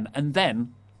counted 10, and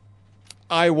then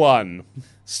I won.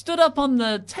 Stood up on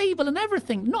the table and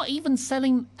everything, not even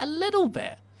selling a little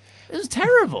bit. It was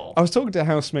terrible. I was talking to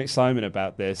Housemate Simon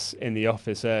about this in the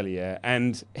office earlier,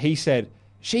 and he said,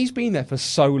 she's been there for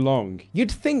so long.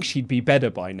 You'd think she'd be better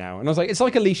by now. And I was like, it's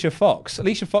like Alicia Fox.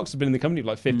 Alicia Fox has been in the company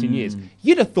for 15 years.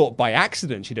 You'd have thought by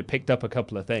accident she'd have picked up a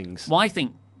couple of things. Well, I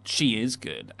think she is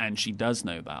good, and she does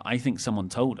know that. I think someone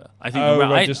told her. I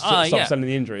think stop selling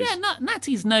the injuries. Yeah,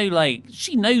 Natty's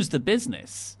she knows the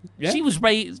business. Yeah. She's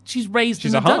raised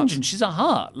in the dungeon. She's a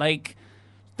heart. Like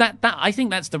that. I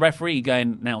think that's the referee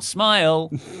going, now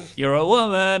smile. You're a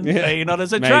woman. Yeah. You're not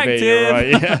as attractive. Maybe, you're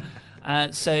right,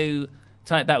 yeah. So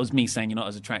that was me saying you're not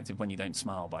as attractive when you don't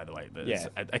smile, by the way. There's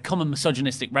a common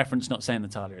misogynistic reference, not saying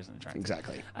that Talia isn't attractive.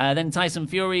 Exactly. Then Tyson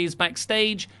Fury is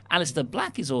backstage. Aleister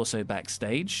Black is also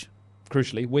backstage.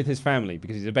 Crucially, with his family,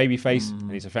 because he's a babyface and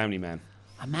he's a family man.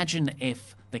 Imagine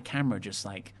if the camera just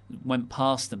went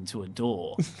past them to a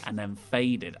door and then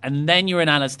faded. And then you're in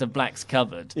Aleister Black's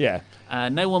cupboard. Yeah.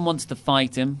 No one wants to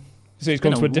fight him. So he's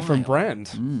gone to a different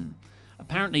brand.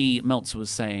 Apparently, Meltzer was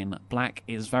saying Black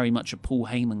is very much a Paul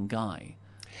Heyman guy.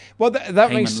 Well,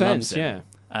 that makes sense, yeah.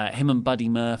 Him and Buddy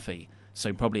Murphy.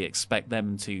 So probably expect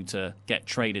them to get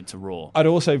traded to Raw. I'd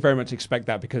also very much expect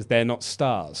that because they're not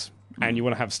stars. And you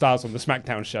want to have stars on the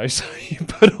SmackDown show, so you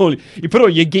put all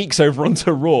your geeks over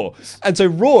onto Raw. And so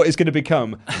Raw is going to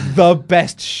become the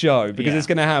best show because it's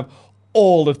going to have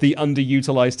all of the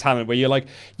underutilized talent where you're like,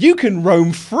 you can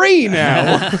roam free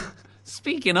now.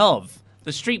 Speaking of,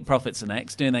 the Street Profits are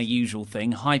next, doing their usual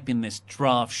thing, hyping this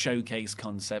draft showcase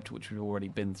concept, which we've already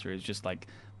been through. It's just like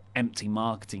empty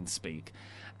marketing speak.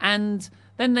 And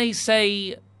then they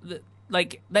say,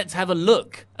 let's have a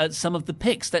look at some of the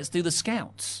picks. Let's do the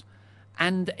scouts.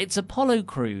 And it's Apollo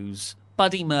Crews,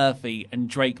 Buddy Murphy, and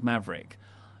Drake Maverick.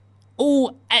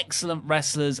 All excellent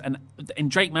wrestlers, and in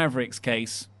Drake Maverick's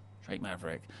case,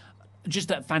 just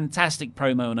a fantastic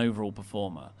promo and overall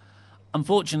performer.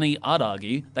 Unfortunately, I'd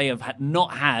argue they have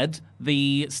not had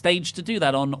the stage to do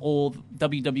that on, or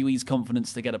WWE's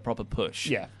confidence to get a proper push.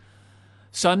 Yeah.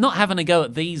 So I'm not having a go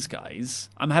at these guys.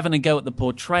 I'm having a go at the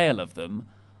portrayal of them.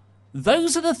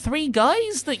 Those are the three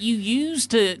guys that you use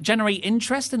to generate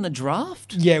interest in the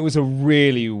draft? Yeah, it was a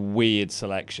really weird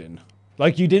selection.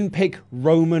 Like, you didn't pick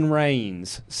Roman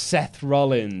Reigns, Seth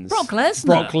Rollins, Brock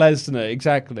Lesnar,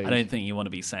 exactly. I don't think you want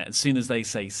to be Seth. As soon as they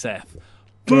say Seth,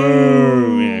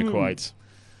 boom! Yeah, quite.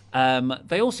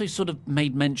 They also sort of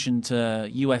made mention to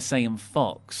USA and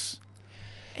Fox.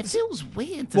 It feels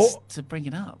weird to bring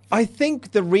it up. I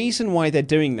think the reason why they're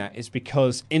doing that is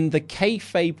because in the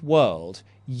kayfabe world,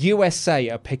 USA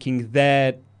are picking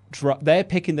they're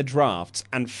picking the drafts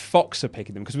and Fox are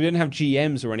picking them because we don't have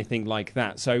GMs or anything like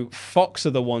that. So Fox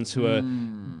are the ones who are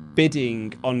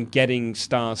bidding on getting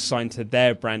stars signed to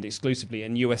their brand exclusively,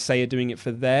 and USA are doing it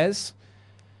for theirs.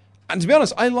 And to be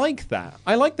honest, I like that.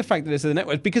 I like the fact that it's the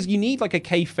network because you need like a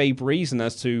kayfabe reason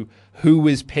as to who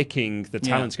is picking the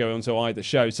talent to go onto either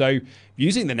show. So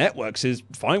using the networks is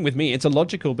fine with me. It's a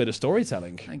logical bit of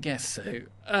storytelling. I guess so.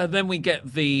 Then we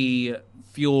get the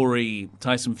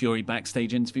Tyson Fury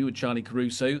backstage interview with Charlie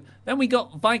Caruso. Then we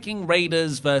got Viking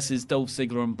Raiders versus Dolph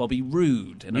Ziggler and Bobby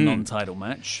Roode in a non-title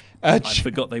match. I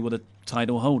forgot they were the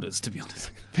title holders, to be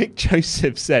honest. Vic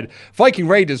Joseph said, Viking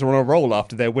Raiders are on a roll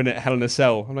after their win at Hell in a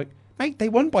Cell. I'm like, mate, they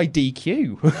won by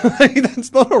DQ.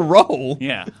 That's not a roll.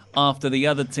 Yeah, after the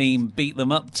other team beat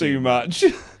them up too much.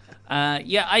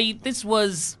 This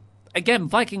was, again,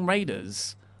 Viking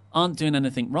Raiders aren't doing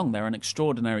anything wrong. They're an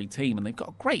extraordinary team, and they've got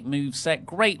a great moveset,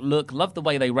 great look, love the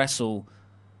way they wrestle.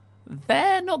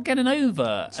 They're not getting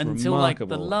over until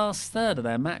remarkable. Like the last third of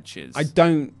their matches. I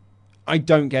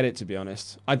don't get it, to be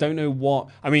honest. I don't know what...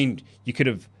 I mean, you could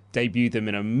have debuted them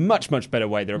in a much, much better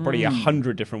way. There are probably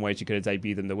 100 different ways you could have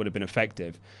debuted them that would have been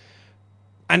effective.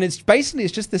 And it's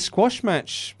just this squash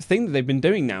match thing that they've been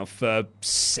doing now for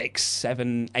 6,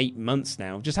 7, 8 months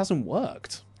now. It just hasn't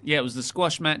worked. Yeah, it was the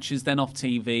squash matches, then off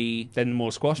TV. Then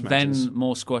more squash matches. Then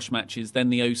more squash matches,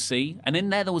 then the OC. And in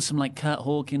there was some like Kurt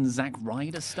Hawkins, Zack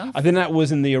Ryder stuff. I think that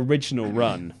was in the original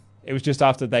run. It was just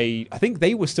after I think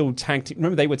they were still tag team.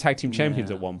 Remember, they were tag team champions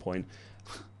at one point.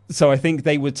 So I think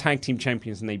they were tag team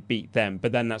champions and they beat them.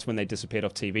 But then that's when they disappeared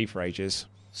off TV for ages.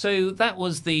 So that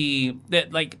was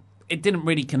it didn't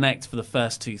really connect for the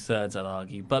first 2/3, I'd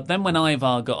argue. But then when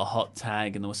Ivar got a hot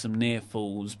tag and there were some near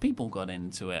falls, people got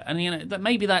into it. And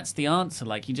maybe that's the answer.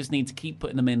 Like, you just need to keep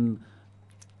putting them in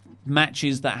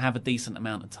matches that have a decent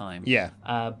amount of time. Yeah.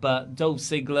 But Dolph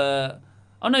Ziggler...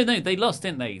 Oh, no, they lost,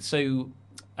 didn't they? So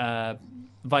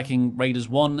Viking Raiders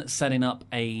won, setting up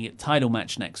a title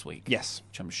match next week. Yes.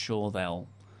 Which I'm sure they'll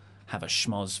have a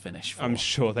schmoz finish for. I'm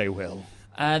sure they will.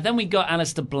 Then we got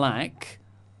Aleister Black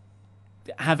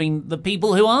having the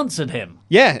people who answered him.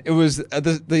 Yeah, it was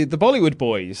the Bollywood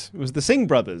boys. It was the Singh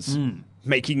brothers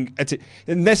making...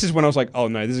 and this is when I was like, oh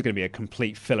no, this is going to be a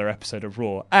complete filler episode of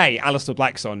Raw. A, Aleister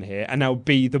Black's on here, and now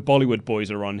B, the Bollywood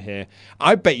boys are on here.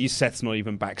 I bet you Seth's not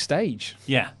even backstage.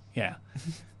 Yeah.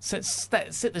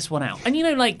 sit this one out. And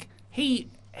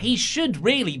he should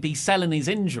really be selling his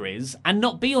injuries and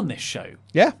not be on this show.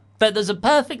 Yeah. But there's a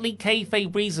perfectly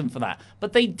kayfabe reason for that.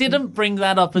 But they didn't bring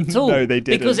that up at all. No, they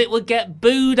didn't. Because it would get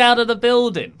booed out of the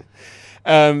building.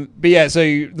 But yeah, so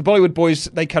the Bollywood Boys,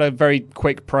 they cut a very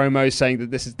quick promo saying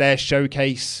that this is their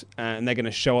showcase and they're going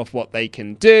to show off what they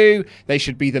can do. They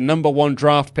should be the number 1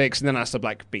 draft picks, and then Aleister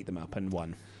Black beat them up and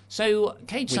won. So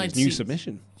cage side new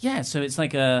submission. Yeah, so it's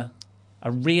like a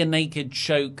rear naked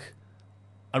choke,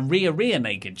 a rear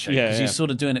naked choke, because you're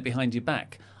sort of doing it behind your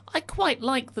back. I quite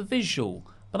like the visual,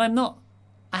 but I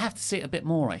have to see it a bit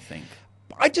more, I think.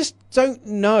 I just don't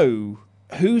know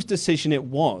whose decision it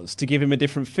was to give him a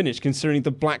different finish, considering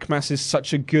the Black Mass is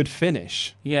such a good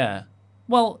finish. Yeah.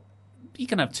 Well, you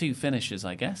can have 2 finishes,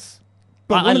 I guess.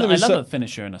 But I love a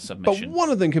finisher and a submission. But one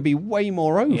of them could be way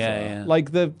more over. Yeah.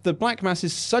 Like, the Black Mass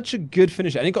is such a good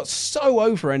finisher, and it got so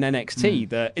over in NXT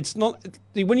that it's not...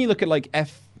 When you look at, like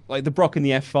the Brock in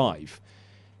the F5...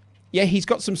 Yeah, he's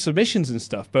got some submissions and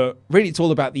stuff, but really it's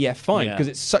all about the F5 because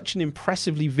it's such an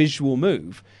impressively visual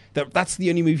move that's the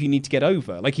only move you need to get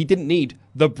over. Like, he didn't need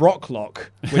the Brock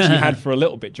lock, which he had for a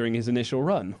little bit during his initial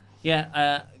run.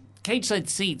 Yeah, Cage Side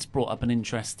Seats brought up an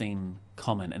interesting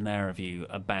comment in their review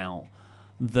about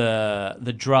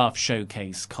the draft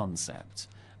showcase concept.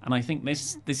 And I think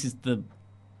this is the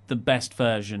best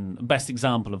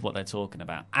example of what they're talking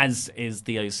about, as is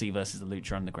the OC versus the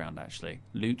Lucha Underground, actually.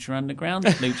 Lucha Underground,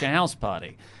 Lucha House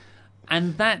Party.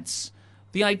 And that's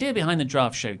the idea behind the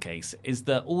draft showcase, is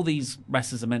that all these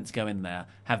wrestlers are meant to go in there,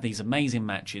 have these amazing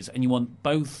matches, and you want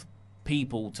both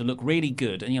people to look really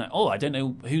good. And you're like, oh, I don't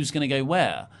know who's going to go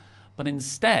where. But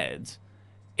instead,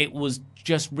 it was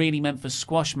just really meant for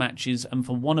squash matches and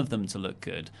for one of them to look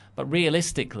good. But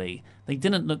realistically, they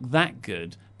didn't look that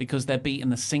good because they're beating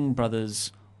the Singh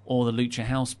Brothers or the Lucha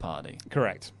House Party.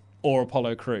 Correct. Or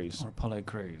Apollo Crews.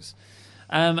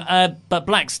 But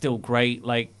Black's still great.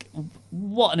 Like,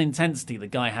 what an intensity the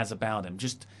guy has about him.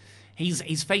 Just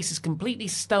his face is completely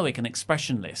stoic and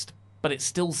expressionless, but it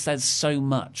still says so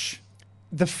much.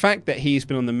 The fact that he's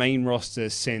been on the main roster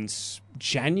since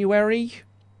February?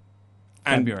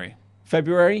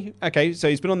 Okay, so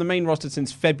he's been on the main roster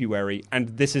since February, and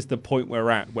this is the point we're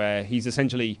at, where he's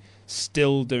essentially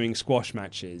still doing squash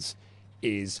matches,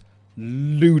 is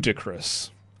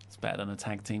ludicrous. It's better than a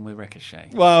tag team with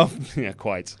Ricochet. Well, yeah,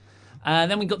 quite.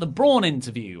 Then we got the Braun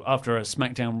interview after a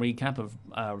SmackDown recap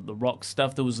of the Rock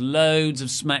stuff. There was loads of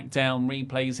SmackDown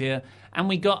replays here. And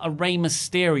we got a Rey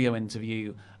Mysterio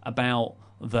interview about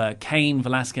the Kane,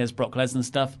 Velasquez, Brock Lesnar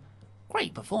stuff.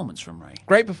 Great performance from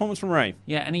Rey.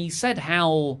 Yeah, and he said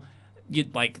how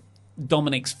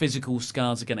Dominic's physical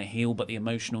scars are going to heal, but the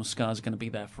emotional scars are going to be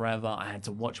there forever. I had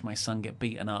to watch my son get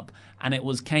beaten up. And it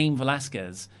was Cain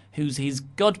Velasquez, who's his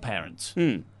godparent.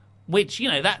 Which,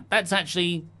 that's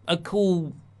actually a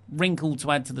cool wrinkle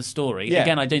to add to the story. Yeah.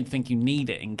 Again, I don't think you need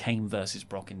it in Kane versus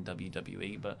Brock in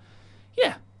WWE, but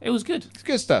yeah, it was good. It's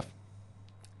good stuff.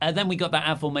 Then we got that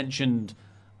aforementioned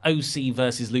OC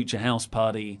versus Lucha House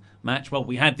Party match. Well,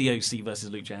 we had the OC versus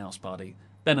Lucha House Party,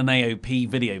 then an AOP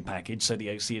video package, so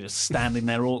the OC are just standing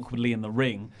there awkwardly in the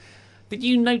ring. Did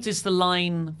you notice the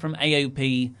line from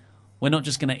AOP, we're not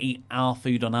just going to eat our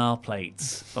food on our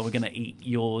plates, but we're going to eat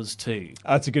yours too?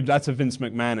 That's a Vince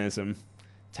McMahonism.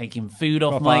 Taking food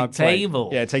off my table.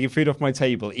 Yeah, taking food off my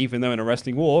table, even though in a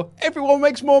wrestling war, everyone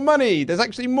makes more money. There's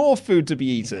actually more food to be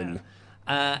eaten.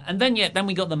 Yeah. And then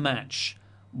we got the match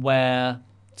where...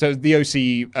 So the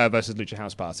OC versus Lucha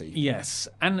House Party. Yes,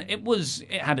 and it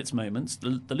had its moments.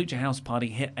 The Lucha House Party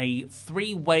hit a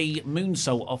 3-way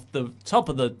moonsault off the top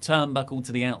of the turnbuckle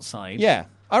to the outside. Yeah,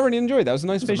 I really enjoyed that. It was a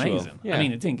nice visual. Amazing. Yeah. I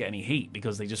mean, it didn't get any heat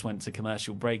because they just went to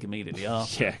commercial break immediately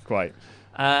after. Yeah, quite.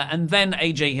 And then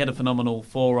AJ hit a phenomenal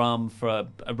forearm for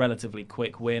a relatively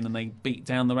quick win, and they beat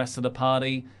down the rest of the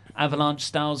party. Avalanche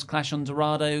Styles clash on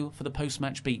Dorado for the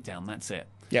post-match beatdown. That's it.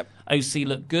 Yep. OC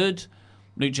looked good.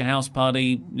 Lucha House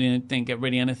Party didn't get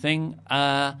really anything.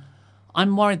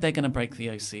 I'm worried they're going to break the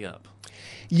OC up.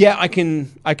 Yeah, I can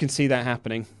see that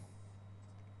happening.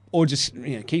 Or just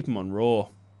keep them on Raw.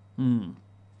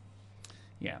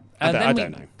 Yeah. I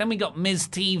don't know. Then we got Miz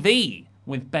TV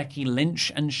with Becky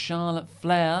Lynch and Charlotte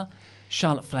Flair.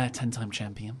 Charlotte Flair, 10-time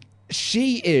champion.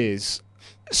 She is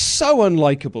so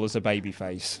unlikable as a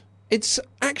babyface. It's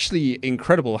actually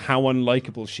incredible how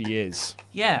unlikable she is.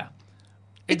 Yeah.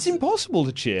 It's impossible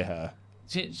to cheer her.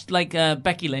 It's like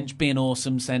Becky Lynch being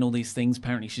awesome, saying all these things.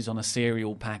 Apparently she's on a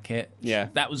cereal packet. Yeah.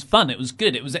 That was fun. It was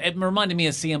good. It reminded me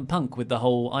of CM Punk with the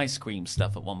whole ice cream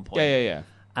stuff at one point. Yeah.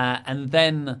 And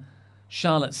then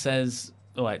Charlotte says,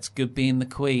 it's good being the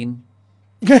queen.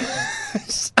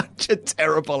 such a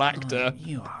terrible actor.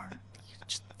 You are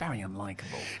just very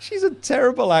unlikable. She's a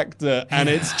terrible actor, and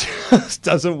it just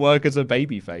doesn't work as a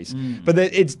babyface. But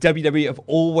it's WWE have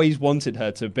always wanted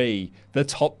her to be the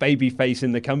top babyface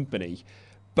in the company.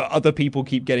 But other people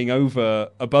keep getting above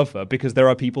her because there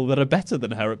are people that are better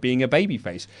than her at being a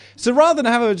babyface. So rather than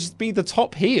have her just be the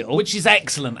top heel, which is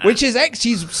excellent,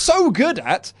 she's so good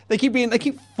at. They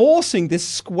keep forcing this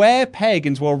square peg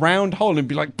into a round hole and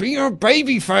be like, be a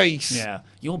babyface. Yeah,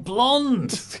 you're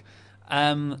blonde.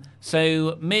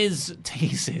 So Miz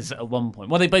teases at one point.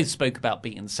 Well, they both spoke about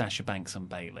beating Sasha Banks and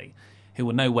Bayley, who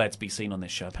were nowhere to be seen on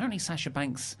this show. Apparently, Sasha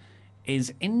Banks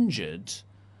is injured.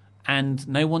 And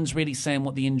no one's really saying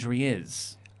what the injury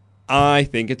is. I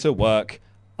think it's a work.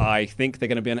 I think they're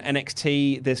going to be on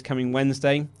NXT this coming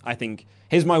Wednesday.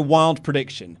 Here's my wild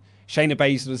prediction. Shayna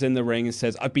Baszler's in the ring and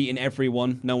says, I've beaten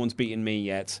everyone. No one's beaten me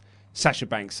yet. Sasha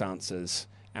Banks answers.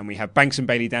 And we have Banks and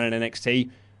Bayley down at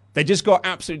NXT. They just got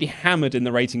absolutely hammered in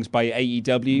the ratings by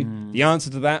AEW. The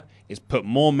answer to that is put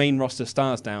more main roster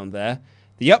stars down there.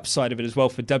 The upside of it as well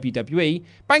for WWE,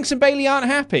 Banks and Bayley aren't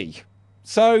happy.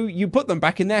 So you put them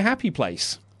back in their happy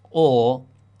place. Or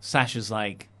Sasha's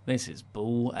like, this is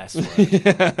bull S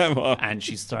word. And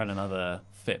she's thrown another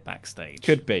fit backstage.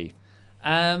 Could be.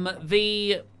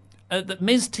 The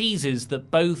Miz teases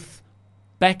that both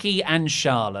Becky and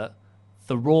Charlotte,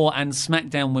 the Raw and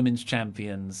SmackDown Women's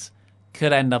Champions,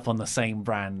 could end up on the same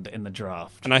brand in the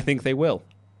draft. And I think they will.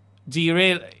 Do you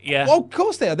really? Yeah. Well, of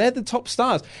course they are. They're the top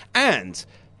stars. And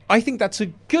I think that's a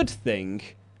good thing.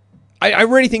 I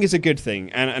really think it's a good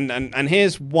thing, and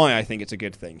here's why I think it's a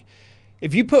good thing.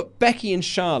 If you put Becky and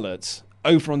Charlotte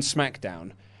over on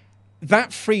SmackDown,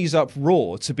 that frees up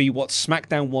Raw to be what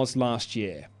SmackDown was last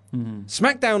year. Mm-hmm.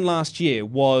 SmackDown last year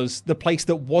was the place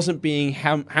that wasn't being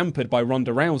hampered by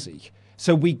Ronda Rousey.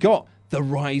 So we got the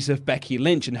rise of Becky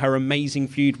Lynch and her amazing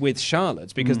feud with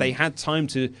Charlotte because they had time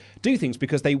to do things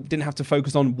because they didn't have to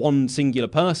focus on one singular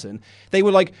person. They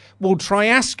were like, we'll try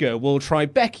Asuka, we'll try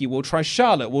Becky, we'll try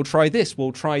Charlotte, we'll try this,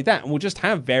 we'll try that, and we'll just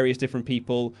have various different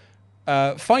people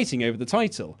fighting over the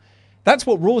title. That's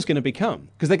what Raw's going to become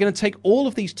because they're going to take all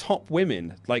of these top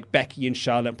women like Becky and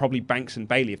Charlotte, probably Banks and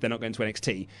Bayley if they're not going to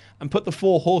NXT, and put the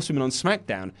 4 horsewomen on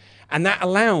SmackDown, and that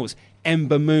allows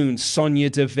Ember Moon, Sonya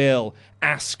Deville,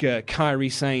 Asuka,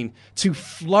 Kairi Sane to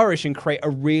flourish and create a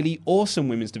really awesome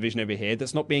women's division over here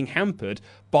that's not being hampered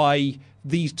by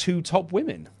these 2 top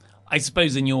women. I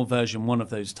suppose in your version, one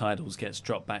of those titles gets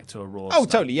dropped back to a Raw. Oh,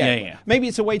 totally, yeah. Maybe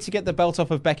it's a way to get the belt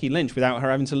off of Becky Lynch without her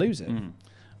having to lose it.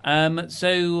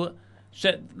 So,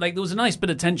 there was a nice bit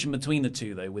of tension between the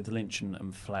two, though, with Lynch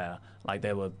and Flair. Like,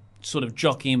 they were sort of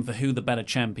jockeying for who the better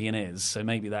champion is, so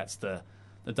maybe that's the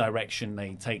direction they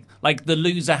take. Like, the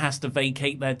loser has to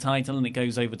vacate their title and it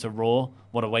goes over to Raw.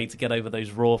 What a way to get over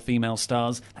those Raw female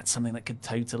stars. That's something that could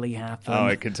totally happen. Oh,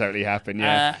 it could totally happen,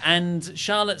 yeah. And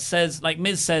Charlotte says,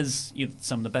 Miz says, you're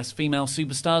some of the best female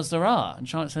superstars there are. And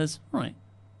Charlotte says, right,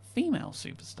 female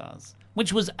superstars.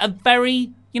 Which was a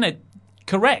very,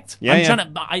 correct.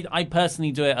 I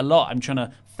personally do it a lot. I'm trying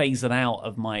to phase it out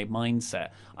of my mindset.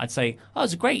 I'd say,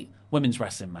 it's a great women's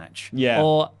wrestling match. Yeah.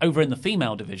 Or over in the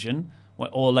female division,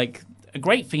 or like a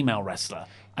great female wrestler.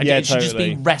 It should just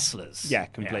be wrestlers. Yeah,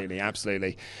 completely,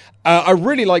 absolutely. I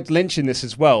really liked Lynch in this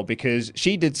as well because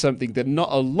she did something that not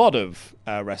a lot of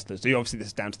wrestlers do. Obviously, this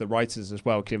is down to the writers as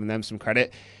well, giving them some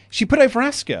credit. She put over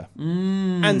Asuka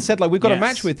and said, we've got a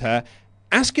match with her.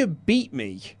 Asuka beat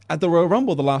me at the Royal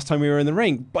Rumble the last time we were in the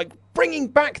ring. Like, bringing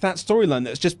back that storyline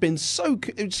that's just been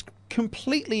it's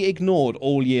completely ignored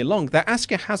all year long. That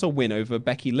Asuka has a win over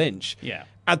Becky Lynch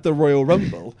at the Royal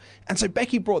Rumble. And so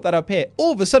Becky brought that up here.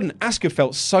 All of a sudden, Asuka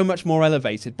felt so much more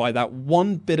elevated by that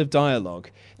one bit of dialogue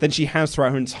than she has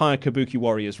throughout her entire Kabuki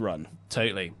Warriors run.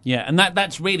 Totally. Yeah, and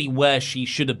that's really where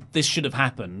this should have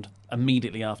happened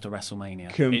immedately after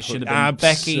WrestleMania. It should have been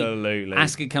absolutely. Becky.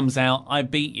 Asuka comes out, I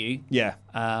beat you. Yeah.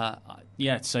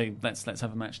 So let's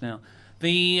have a match now.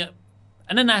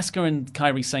 And then Asuka and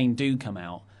Kairi Sane do come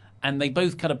out, and they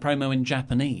both cut a promo in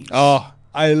Japanese. Oh,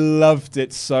 I loved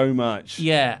it so much.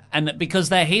 Yeah, and because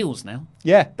they're heels now.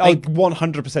 Yeah,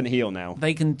 100% heel now.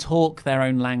 They can talk their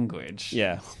own language.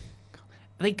 Yeah.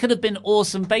 They could have been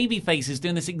awesome baby faces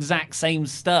doing this exact same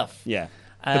stuff. Yeah.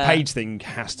 The Paige thing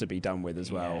has to be done with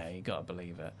as well. Yeah, you got to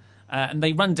believe it. And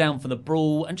they run down for the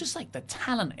brawl, and just like the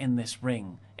talent in this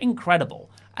ring,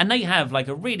 incredible. And they have like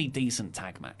a really decent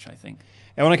tag match, I think.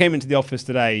 And when I came into the office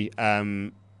today,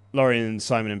 Laurie and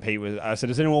Simon and Pete I said,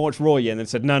 does anyone watch Raw yet? And they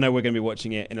said, no, we're going to be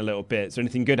watching it in a little bit. Is there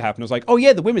anything good happen? I was like, oh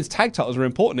yeah, the women's tag titles are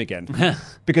important again.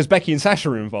 Because Becky and Sasha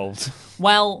are involved.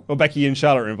 Well... Or Becky and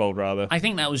Charlotte are involved, rather. I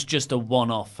think that was just a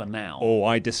one-off for now. Oh,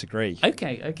 I disagree.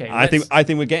 Okay. I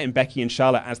think we're getting Becky and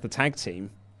Charlotte as the tag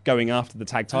team going after the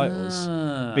tag titles.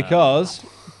 Because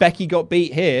Becky got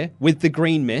beat here with the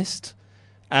green mist.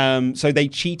 So they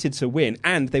cheated to win,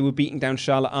 and they were beating down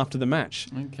Charlotte after the match.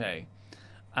 Okay.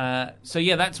 So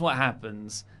yeah, that's what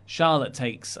happens. Charlotte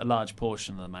takes a large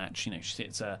portion of the match. You know, she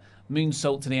hits a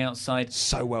moonsault to the outside.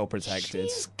 So well protected.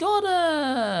 She's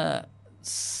gotta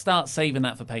start saving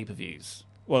that for pay-per-views.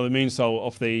 Well, the moonsault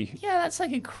off the... Yeah, that's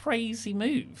like a crazy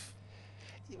move.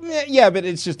 Yeah, but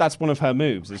it's just, that's one of her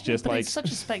moves. It's just but like... it's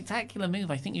such a spectacular move.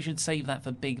 I think you should save that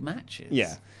for big matches.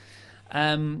 Yeah.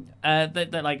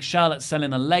 They're like Charlotte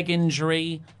selling a leg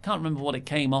injury. Can't remember what it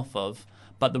came off of.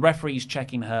 But the referee's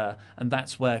checking her, and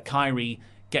that's where Kairi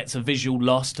gets a visual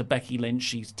loss to Becky Lynch.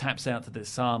 She taps out to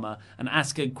disarm her, and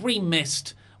Asuka green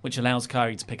mist, which allows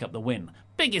Kairi to pick up the win.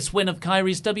 Biggest win of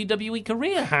Kairi's WWE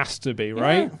career. Has to be,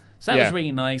 right? Yeah. So that was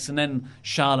really nice. And then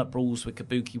Charlotte brawls with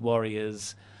Kabuki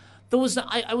Warriors.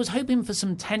 I was hoping for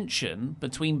some tension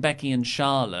between Becky and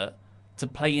Charlotte to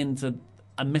play into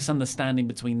a misunderstanding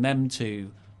between them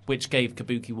two, which gave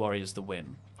Kabuki Warriors the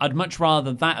win. I'd much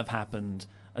rather that have happened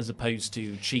as opposed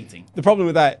to cheating. The problem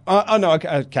with that... no,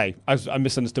 okay. I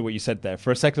misunderstood what you said there.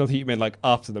 For a second, I thought you meant like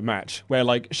after the match, where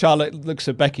like Charlotte looks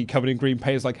at Becky covered in green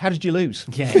paint, is like, how did you lose?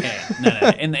 Yeah. No.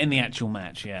 In the actual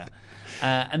match, yeah.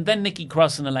 And then Nikki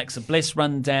Cross and Alexa Bliss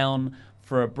run down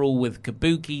for a brawl with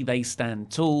Kabuki. They stand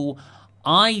tall.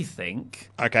 I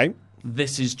think... Okay.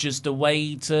 This is just a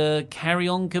way to carry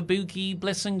on Kabuki,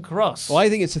 Bliss, and Cross. Well, I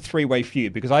think it's a three-way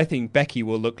feud, because I think Becky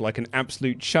will look like an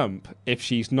absolute chump if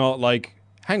she's not like...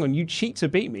 Hang on, you cheat to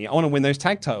beat me. I want to win those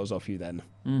tag titles off you then.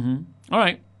 Mm-hmm. All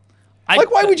right.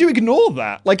 Why would you ignore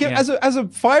that? Like, as a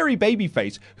fiery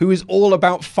babyface who is all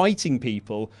about fighting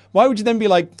people, why would you then be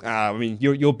like,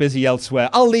 you're busy elsewhere.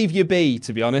 I'll leave you be,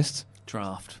 to be honest.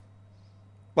 Draft.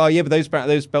 Well, yeah, but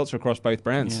those belts are across both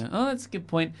brands. Yeah. Oh, that's a good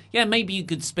point. Yeah, maybe you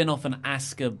could spin off an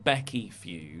Asuka-Becky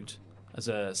feud as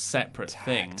a separate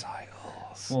thing.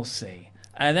 Titles. We'll see.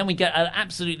 Then we get an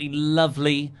absolutely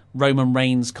lovely Roman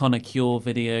Reigns Conor Cure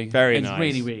video. Very it's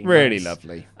nice. Really nice.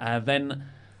 Lovely. Then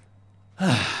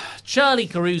Charlie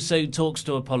Caruso talks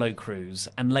to Apollo Crews,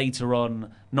 and later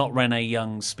on, not Renee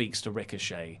Young speaks to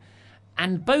Ricochet.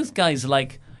 And both guys are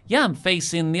like, yeah, I'm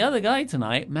facing the other guy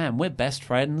tonight. Man, we're best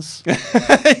friends.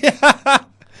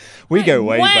 We go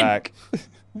way back.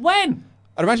 When?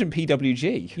 I'd imagine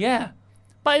PWG. Yeah.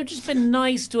 But it would just been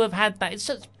nice to have had that. It's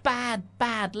such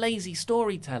bad, lazy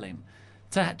storytelling.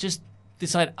 To just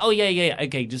decide, oh, yeah,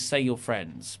 okay, just say you're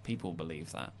friends. People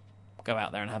believe that. Go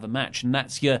out there and have a match. And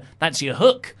that's your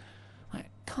hook.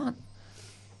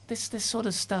 This sort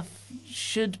of stuff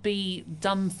should be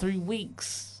done through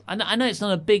weeks. I know it's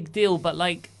not a big deal, but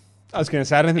like... I was going to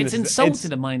say, I don't think it's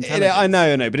insulted in my intelligence. I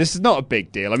know, but this is not a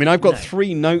big deal. I mean, I've got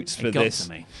 3 notes for this.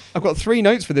 I've got 3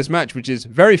 notes for this match, which is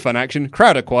very fun action,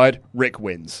 crowd acquired, Rick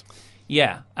wins.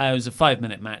 Yeah, it was a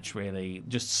 5-minute match, really,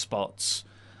 just spots.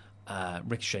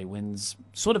 Ricochet wins,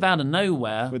 sort of out of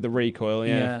nowhere. With the recoil,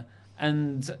 yeah.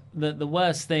 And the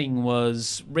worst thing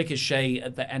was Ricochet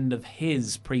at the end of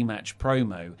his pre-match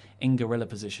promo in gorilla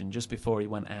position, just before he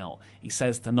went out. He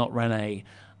says to Not Renee,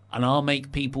 and I'll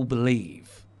make people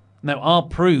believe... No, I'll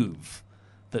prove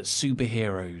that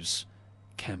superheroes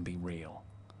can be real.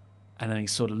 And then he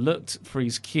sort of looked for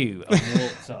his cue and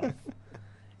walked off.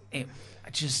 It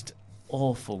just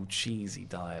awful, cheesy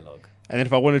dialogue. And then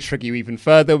if I want to trick you even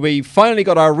further, we finally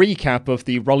got our recap of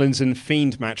the Rollins and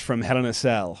Fiend match from Hell in a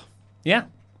Cell. Yeah.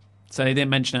 So they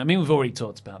didn't mention it. I mean, we've already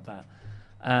talked about that.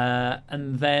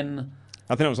 And then...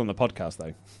 I think it was on the podcast,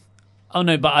 though. Oh,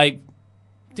 no, but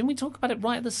didn't we talk about it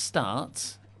right at the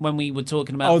start? When we were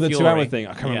talking about the Fury. 2-hour thing.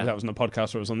 I can't remember if that was on the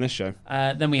podcast or it was on this show.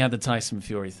 Then we had the Tyson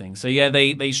Fury thing. So yeah,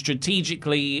 they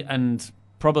strategically and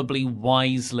probably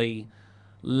wisely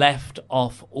left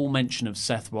off all mention of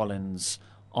Seth Rollins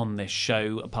on this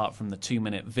show, apart from the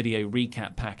 2-minute video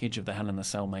recap package of the Hell in a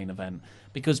Cell main event,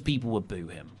 because people would boo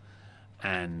him.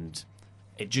 And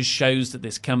it just shows that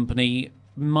this company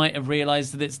might have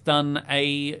realised that it's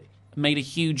made a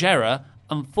huge error,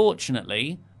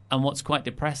 unfortunately, and what's quite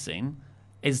depressing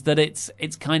is that it's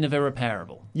kind of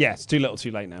irreparable. Yeah, it's too little too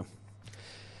late now.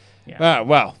 Yeah.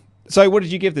 Well, so what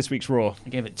did you give this week's Raw? I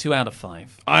gave it 2 out of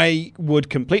 5. I would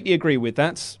completely agree with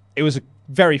that. It was a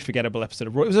very forgettable episode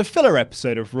of Raw. It was a filler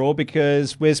episode of Raw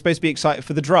because we're supposed to be excited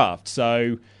for the draft,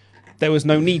 so there was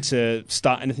no need to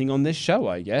start anything on this show,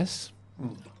 I guess.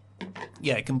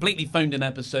 Yeah, completely phoned-in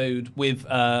episode with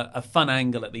a fun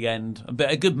angle at the end.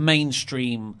 A good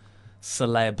mainstream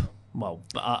celeb,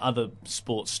 other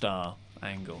sports star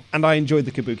angle. And I enjoyed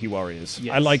the Kabuki Warriors.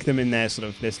 Yes. I like them in their sort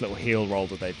of this little heel role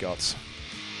that they've got.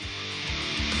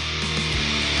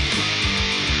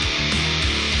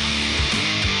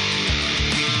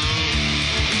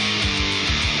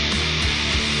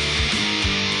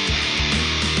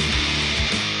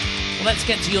 Well, let's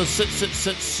get to your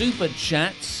super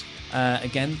chats.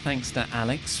 Again, thanks to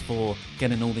Alex for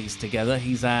getting all these together.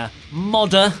 He's our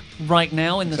modder right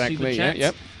now in the super chats.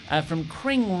 Yep. From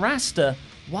Kring Rasta,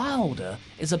 Wilder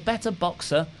is a better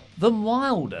boxer than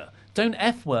Wilder. Don't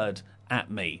F-word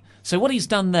at me. So what he's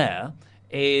done there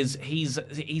is he's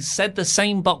said the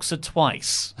same boxer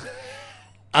twice.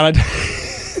 And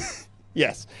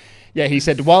yes. Yeah, he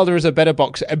said Wilder is a better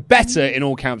boxer, a better in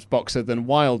all caps boxer than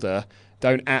Wilder.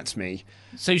 Don't at me.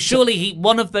 So surely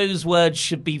one of those words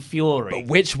should be Fury. But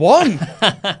which one?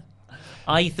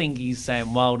 I think he's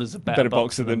saying Wilder's a better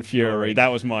boxer than Fury. That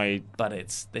was my... But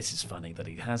this is funny that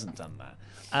he hasn't done that.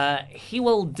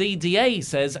 Hewell DDA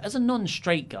says, as a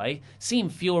non-straight guy, seeing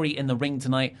Fury in the ring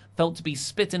tonight felt to be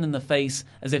spitting in the face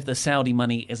as if the Saudi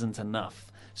money isn't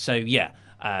enough. So yeah,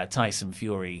 Tyson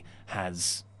Fury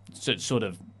has sort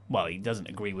of... Well, he doesn't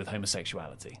agree with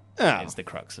homosexuality. Oh. Is the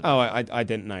crux of it. I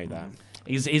didn't know that.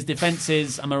 His defense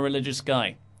is, I'm a religious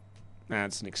guy.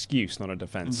 That's an excuse, not a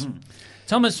defense. Mm-hmm.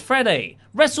 Thomas Freddy,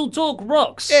 Wrestle Talk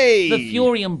rocks. Hey! The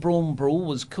Fury and Braun brawl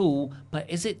was cool, but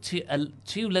is it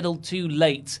too little too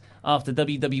late after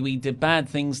WWE did bad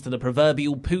things to the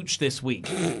proverbial pooch this week?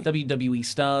 WWE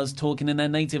stars talking in their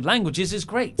native languages is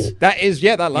great. That is,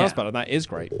 that last battle, that is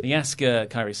great. The Asuka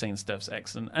Kairi Sane stuff's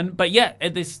excellent. But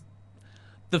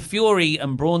the Fury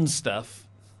and Braun stuff,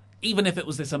 even if it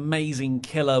was this amazing,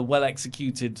 killer,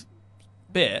 well-executed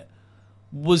bit,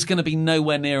 was going to be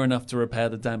nowhere near enough to repair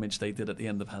the damage they did at the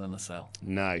end of Hell in a Cell.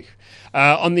 No.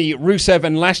 On the Rusev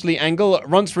and Lashley angle,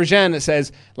 Rons Rajan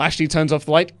says, Lashley turns off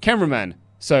the light, cameraman.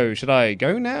 So, should I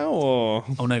go now, or...?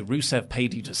 Oh no, Rusev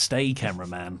paid you to stay,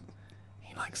 cameraman.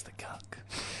 He likes the cuck.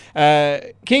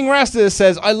 King Rasta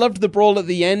says, I loved the brawl at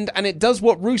the end, and it does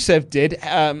what Rusev did...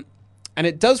 And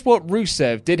it does what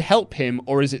Rusev did help him,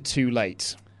 or is it too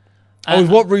late?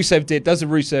 What Rusev did, does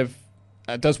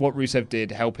what Rusev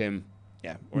did help him?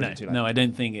 Yeah, or is it too late? No, I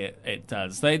don't think it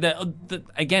does.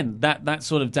 Again, that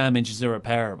sort of damage is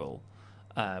irreparable,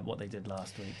 what they did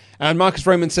last week. And Marcus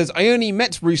Roman says, I only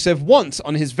met Rusev once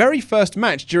on his very first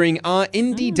match during our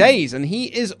indie days, and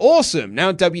he is awesome.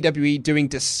 Now WWE doing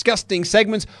disgusting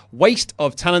segments, waste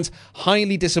of talent,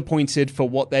 highly disappointed for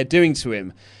what they're doing to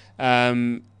him.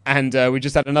 And we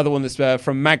just had another one that's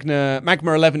from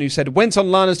Magma11 who said, went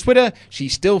on Lana's Twitter,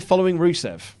 she's still following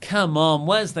Rusev. Come on,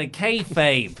 where's the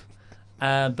kayfabe?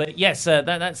 But yes,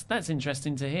 that's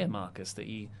interesting to hear, Marcus, that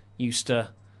you used to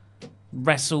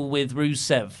wrestle with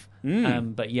Rusev.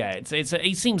 But yeah,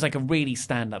 he seems like a really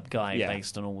stand-up guy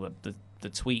based on all the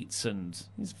tweets, and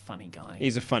he's a funny guy.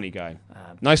 He's a funny guy.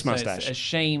 Nice mustache. It's a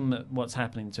shame what's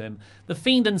happening to him. The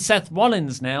Fiend and Seth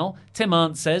Rollins now. Tim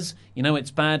Arndt says,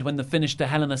 it's bad when the finish to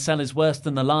Hell in a Cell is worse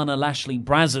than the Lana Lashley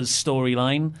Brazzers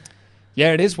storyline.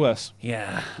 Yeah, it is worse.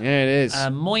 Yeah. Yeah, it is.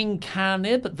 Moin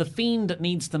Carnib, the Fiend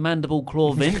needs the mandible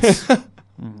claw Vince.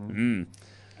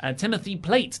 Timothy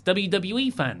Plate,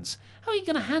 WWE fans. How are you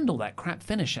going to handle that crap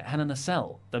finish at Hell in a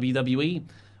Cell? WWE,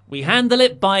 we handle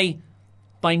it by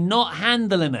not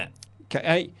handling it.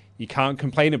 Okay, you can't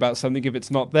complain about something if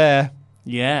it's not there.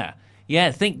 Yeah.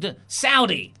 Think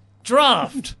Saudi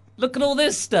draft. Look at all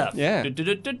this stuff. Yeah.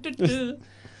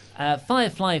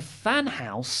 Firefly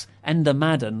Fanhouse, Ender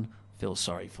Madden. Feel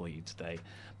sorry for you today.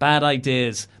 Bad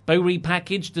ideas. Bo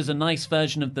repackaged as a nice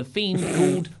version of The Fiend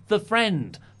called The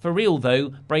Friend. For real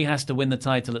though, Bray has to win the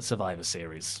title at Survivor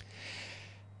Series.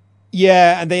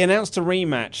 Yeah, and they announced a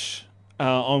rematch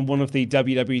on one of the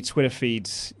WWE Twitter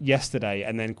feeds yesterday,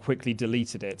 and then quickly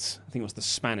deleted it. I think it was the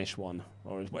Spanish one,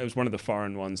 or it was one of the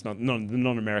foreign ones, not the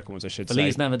non-American ones, I should say.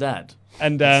 Feliz Navidad.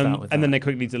 And then they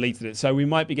quickly deleted it. So we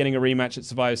might be getting a rematch at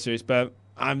Survivor Series, but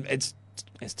it's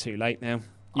too late now.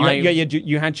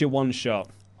 You had your one shot.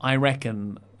 I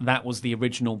reckon that was the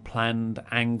original planned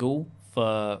angle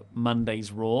for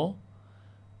Monday's Raw,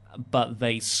 but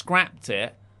they scrapped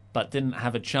it, but didn't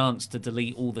have a chance to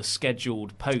delete all the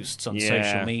scheduled posts on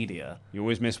social media. You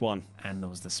always miss one. And there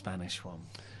was the Spanish one.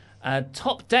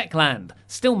 Top Deckland,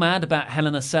 still mad about Hell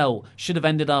in a Cell. Should have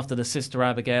ended after the Sister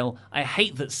Abigail. I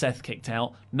hate that Seth kicked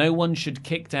out. No one should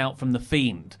kicked out from The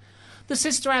Fiend. The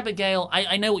Sister Abigail,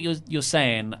 I know what you're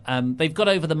saying. They've got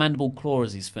over the mandible claw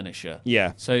as his finisher.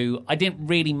 Yeah. So I didn't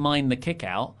really mind the kick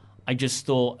out. I just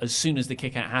thought as soon as the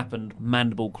kick out happened,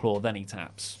 mandible claw, then he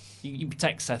taps. You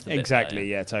protect Seth a bit. Exactly,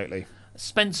 there. yeah, totally.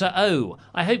 Spencer O.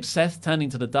 I hope Seth turning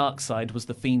to the dark side was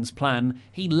the Fiend's plan.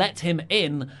 He let him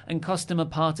in and cost him a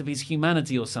part of his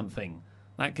humanity or something.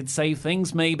 That could save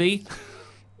things, maybe.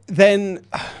 Then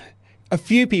a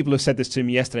few people have said this to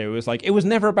me yesterday. It was like, it was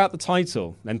never about the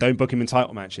title. Then don't book him in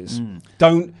title matches.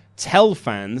 Don't tell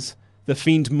fans the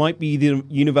Fiend might be the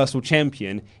Universal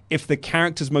Champion if the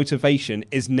character's motivation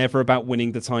is never about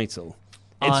winning the title.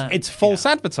 It's false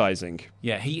advertising.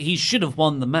 Yeah, he should have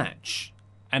won the match.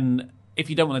 And if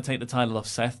you don't want to take the title off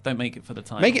Seth, don't make it for the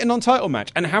title. Make it a non-title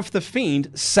match and have the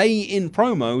Fiend say in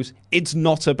promos, it's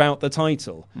not about the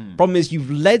title. Problem is, you've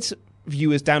led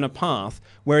viewers down a path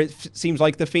where it seems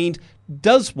like the Fiend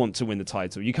does want to win the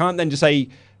title. You can't then just say,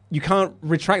 you can't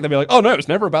retract that and be like, oh no, it's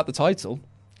never about the title.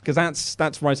 Because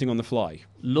that's writing on the fly.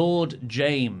 Lord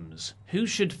James. Who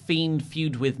should Fiend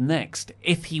feud with next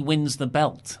if he wins the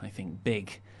belt? I think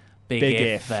big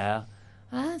if there.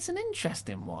 It's an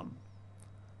interesting one.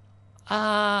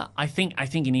 I think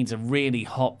he needs a really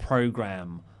hot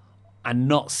program, and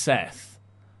not Seth.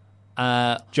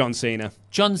 John Cena.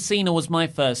 John Cena was my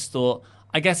first thought.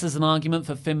 I guess there's an argument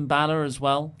for Finn Balor as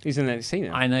well. He's in NXT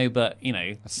now. I know, but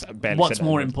what's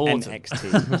more important?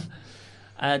 NXT.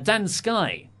 Dan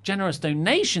Sky, generous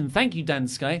donation. Thank you, Dan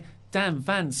Sky. Dan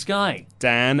Van Sky.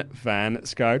 Dan Van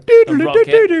Sky. Dan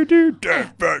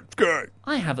Van Sky.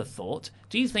 I have a thought.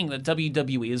 Do you think that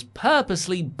WWE is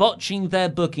purposely botching their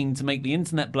booking to make the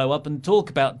internet blow up and talk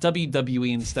about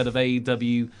WWE instead of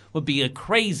AEW would be a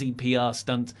crazy PR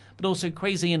stunt, but also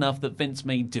crazy enough that Vince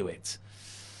may do it?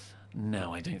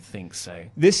 No, I don't think so.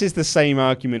 This is the same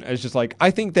argument as just like,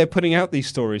 I think they're putting out these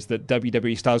stories that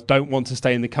WWE stars don't want to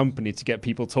stay in the company to get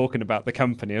people talking about the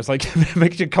company. It's like, it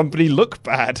makes your company look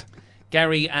bad.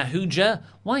 Gary Ahuja,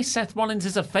 why Seth Rollins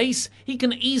is a face? He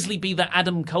can easily be the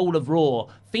Adam Cole of Raw.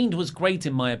 Fiend was great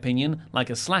in my opinion, like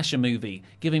a slasher movie,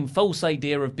 giving false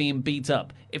idea of being beat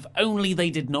up. If only they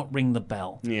did not ring the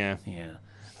bell. Yeah.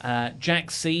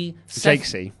 Jake C,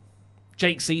 sorry.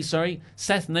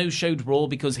 Seth no-showed Raw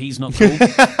because he's not cool.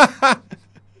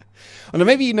 Oh, no,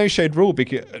 maybe he no-showed Raw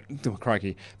because... Oh,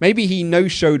 crikey. Maybe he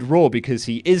no-showed Raw because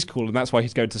he is cool, and that's why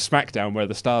he's going to SmackDown where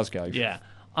the stars go. Yeah.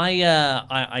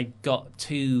 I got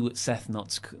two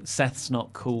Seth's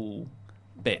not cool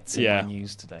bits in my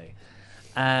news today.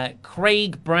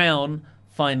 Craig Brown,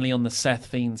 finally on the Seth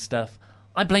Fiend stuff.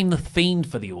 I blame the Fiend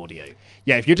for the audio.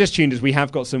 Yeah, if you're just tuned us, we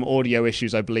have got some audio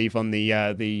issues, I believe, on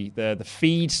the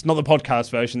feeds, not the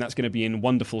podcast version. That's going to be in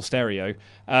wonderful stereo.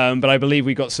 But I believe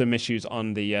we got some issues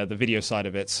on the video side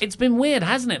of it. It's been weird,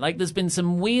 hasn't it? Like, there's been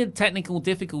some weird technical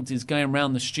difficulties going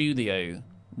around the studio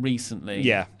recently.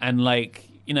 Yeah. And, like,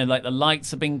 you know, like the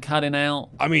lights have been cutting out.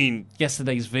 I mean...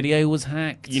 Yesterday's video was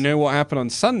hacked. You know what happened on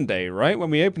Sunday, right?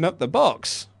 When we opened up the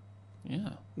box. Yeah.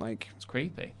 Like... It's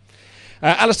creepy.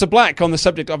 Alistair Black, on the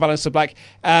subject of Alistair Black.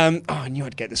 I knew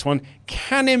I'd get this one.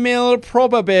 Canimil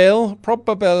probably.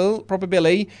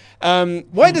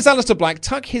 Why does Alistair Black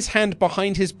tuck his hand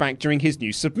behind his back during his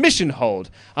new submission hold?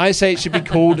 I say it should be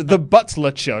called the butler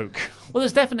choke. Well,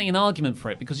 there's definitely an argument for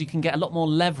it because you can get a lot more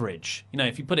leverage. You know,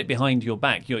 if you put it behind your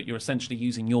back, you're essentially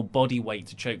using your body weight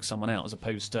to choke someone out as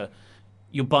opposed to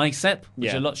your bicep, which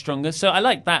is a lot stronger. So I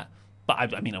like that.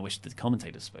 But I mean, I wish the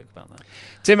commentators spoke about that.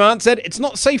 Tim Arndt said, it's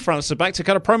not safe for Alistair Black to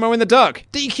cut a promo in the dark.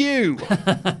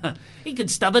 DQ. He could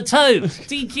stub a toe.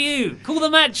 DQ. Call the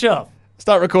match off.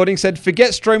 Start Recording said,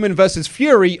 forget Strowman versus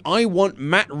Fury. I want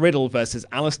Matt Riddle versus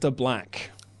Alistair Black.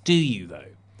 Do you, though?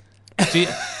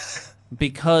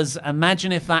 Because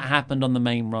imagine if that happened on the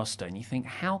main roster and you think,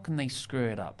 how can they screw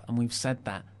it up? And we've said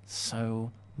that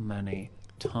so many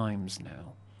times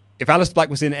now. If Alistair Black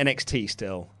was in NXT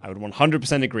still, I would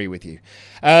 100% agree with you.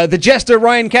 The Jester,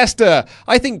 Ryan Kester.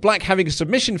 I think Black having a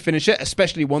submission finisher,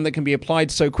 especially one that can be applied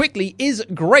so quickly, is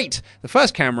great. The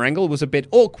first camera angle was a bit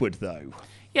awkward, though.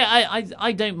 Yeah,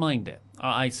 I don't mind it.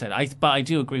 But I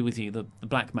do agree with you. The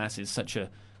Black Mass is such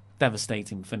a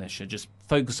devastating finisher. Just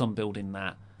focus on building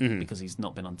that because he's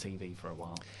not been on TV for a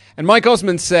while. And Mike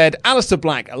Osmond said, Alistair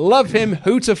Black, love him.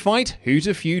 Who to fight, who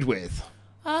to feud with?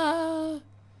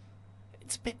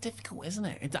 It's a bit difficult, isn't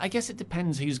it? I guess it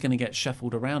depends who's going to get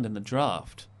shuffled around in the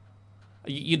draft.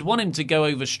 You'd want him to go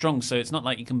over strong, so it's not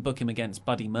like you can book him against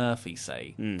Buddy Murphy,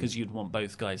 say, because you'd want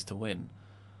both guys to win.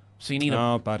 So you need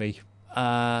Buddy.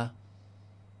 A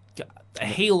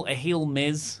heel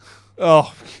Miz.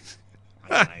 Oh,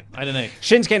 I don't know.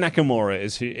 Shinsuke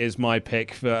Nakamura is my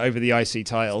pick for over the IC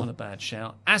title. It's not a bad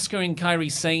shout. Asuka and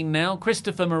Kairi Sane now.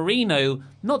 Christopher Marino.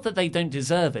 Not that they don't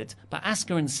deserve it, but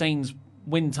Asuka and Sane's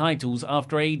win titles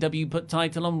after AEW put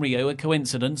title on Rio. A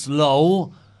coincidence?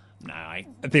 Lol. I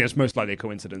think it's most likely a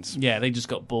coincidence. Yeah, they just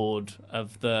got bored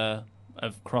of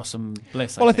Cross and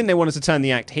Bliss. Well, I think they wanted to turn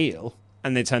the act heel,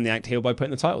 and they turned the act heel by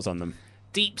putting the titles on them.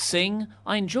 Deep Sing.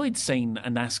 I enjoyed Sane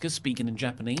and Asuka speaking in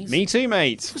Japanese. Me too,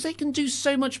 mate. Because they can do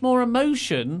so much more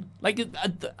emotion. Like,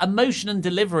 emotion and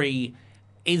delivery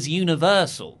is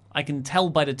universal. I can tell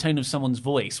by the tone of someone's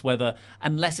voice whether,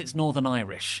 unless it's Northern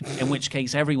Irish, in which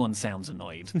case everyone sounds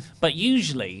annoyed. But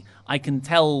usually I can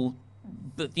tell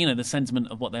the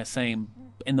sentiment of what they're saying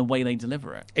in the way they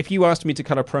deliver it. If you asked me to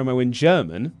cut a promo in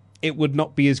German, it would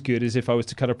not be as good as if I was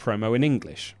to cut a promo in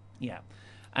English. Yeah.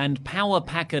 And Power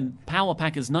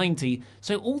Packers 90,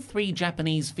 so all 3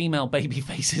 Japanese female baby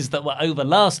faces that were over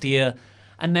last year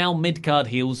are now mid-card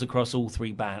heels across all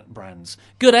 3 brands.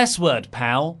 Good S-word,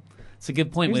 pal. It's a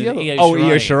good point with Io Shirai. Oh,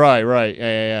 Io Shirai, right.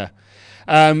 Yeah.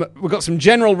 We've got some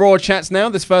general Raw chats now.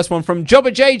 This first one from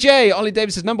Jobber JJ, Ollie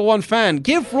Davis' #1 fan.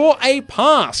 Give Raw a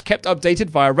pass. Kept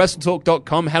updated via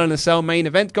WrestleTalk.com. Hell in a Cell main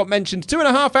event got mentioned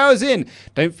 2.5 hours in.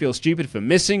 Don't feel stupid for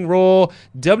missing Raw.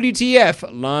 WTF,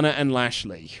 Lana and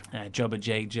Lashley. Jobber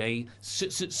JJ,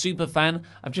 super fan.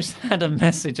 I've just had a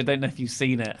message, I don't know if you've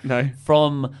seen it, no,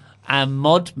 from a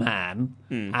mod man,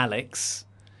 Alex.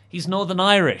 He's Northern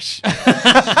Irish.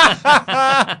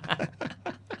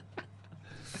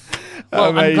 Well,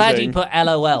 amazing. I'm glad you put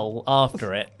LOL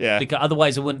after it, yeah, because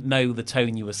otherwise I wouldn't know the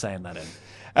tone you were saying that in.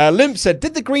 Limp said,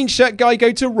 did the green shirt guy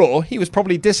go to Raw? He was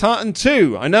probably disheartened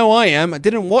too. I know I am. I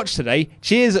didn't watch today.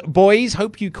 Cheers, boys.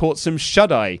 Hope you caught some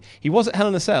shut-eye. He was at Hell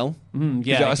in a Cell.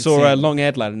 Yeah, I saw a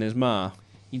long-haired lad in his ma.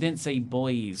 You didn't say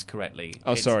boys correctly.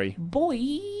 Oh, sorry.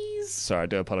 Boys. Sorry, I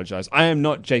do apologise. I am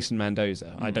not Jason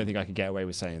Mendoza. I don't think I could get away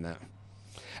with saying that.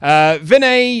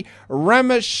 Vinay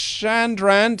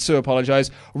Ramachandran, to apologise.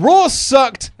 Raw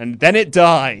sucked, and then it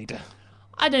died.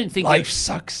 I don't think... Life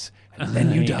sucks, and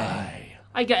then you die.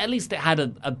 At least it had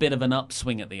a bit of an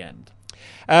upswing at the end.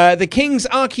 The King's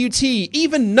RQT.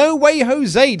 Even No Way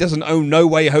Jose doesn't own No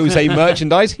Way Jose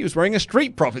merchandise. He was wearing a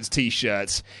Street Profits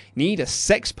t-shirt. Need a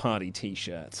Sex Party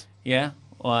t-shirt. Yeah?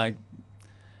 Well,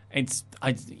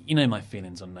 you know my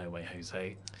feelings on No Way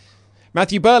Jose.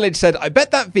 Matthew Burlidge said, I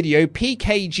bet that video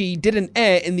PKG didn't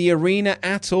air in the arena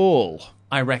at all.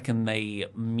 I reckon they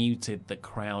muted the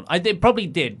crowd. They probably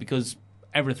did, because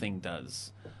everything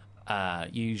does,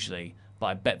 usually. But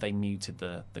I bet they muted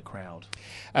the crowd.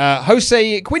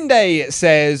 Jose Quinde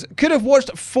says, could have watched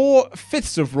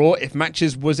 4/5 of Raw if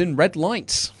matches was in red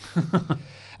lights.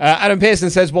 Adam Pearson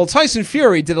says, well, Tyson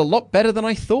Fury did a lot better than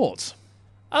I thought.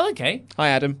 Oh, okay. Hi,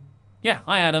 Adam. Yeah,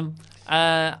 hi, Adam.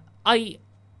 I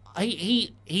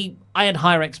had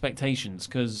higher expectations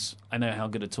because I know how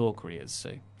good a talker he is.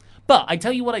 So, but I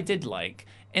tell you what I did like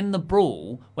in the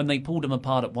brawl when they pulled him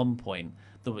apart at one point.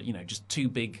 There were, just 2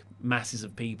 big masses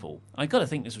of people. I got to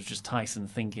think this was just Tyson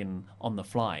thinking on the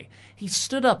fly. He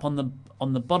stood up on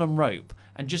the bottom rope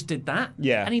and just did that.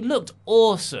 Yeah, and he looked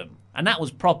awesome. And that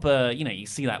was proper, you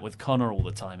see that with Connor all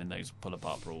the time in those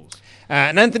pull-apart brawls.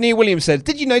 And Anthony Williams said,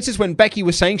 did you notice when Becky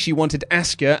was saying she wanted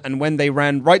Asuka, and when they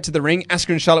ran right to the ring,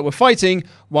 Asuka and Charlotte were fighting,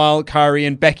 while Kairi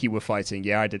and Becky were fighting?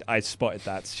 Yeah, I did. I spotted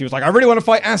that. She was like, I really want to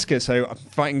fight Asuka, so I'm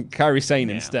fighting Kairi Sane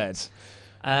instead.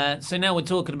 So now we're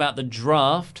talking about the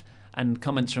draft and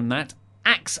comments from that.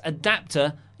 Axe Adapter,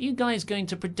 are you guys going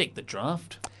to predict the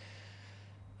draft?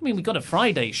 I mean, we got a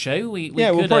Friday show.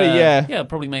 We'll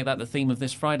probably make that the theme of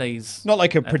this Friday's. Not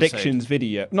like a episode. Predictions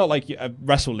video, not like a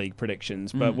Wrestle League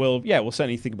predictions, but we'll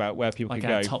certainly think about where people like could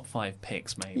our go. Top 5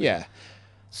 picks, maybe. Yeah.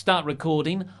 Start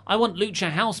recording. I want Lucha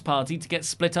House Party to get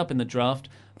split up in the draft.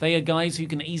 They are guys who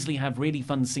can easily have really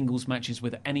fun singles matches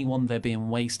with anyone they're being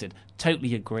wasted.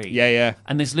 Totally agree. Yeah.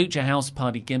 And this Lucha House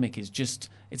Party gimmick is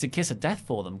it's a kiss of death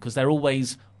for them because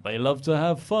they love to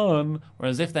have fun.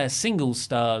 Whereas if they're single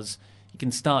stars, you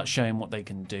can start showing what they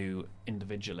can do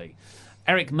individually.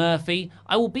 Eric Murphy,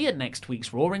 I will be at next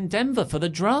week's Raw in Denver for the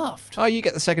draft. Oh, you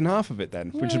get the second half of it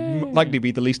then, which would likely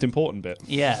be the least important bit.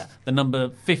 Yeah, the number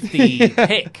 50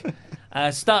 pick.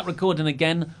 Start recording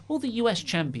again. Will the US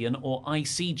champion or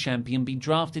IC champion be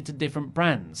drafted to different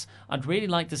brands? I'd really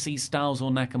like to see Styles or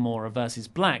Nakamura versus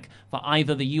Black for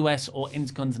either the US or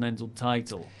Intercontinental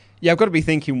title. Yeah, I've got to be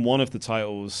thinking one of the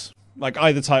titles, like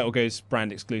either title goes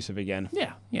brand exclusive again.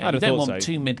 Yeah. You don't want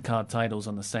 2 mid-card titles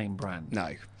on the same brand.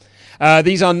 No.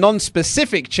 These are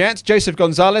non-specific chats. Joseph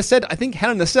Gonzalez said, I think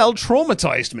Hell in a Cell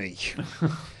traumatized me.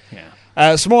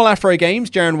 Small Afro Games,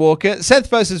 Jaron Walker, Seth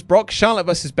versus Brock, Charlotte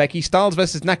versus Becky, Styles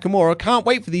versus Nakamura. Can't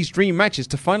wait for these dream matches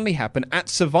to finally happen at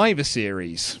Survivor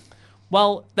Series.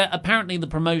 Well, apparently the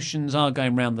promotions are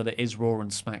going round that it is Raw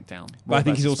and SmackDown. Well, I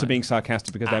think he's also being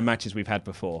sarcastic because they're matches we've had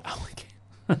before. Oh,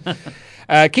 okay.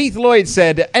 Keith Lloyd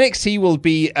said NXT will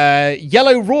be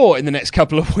Yellow Raw in the next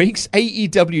couple of weeks.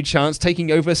 AEW chants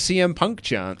taking over CM Punk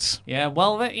chants. Yeah,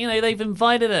 well, they've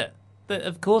invited it.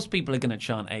 Of course people are going to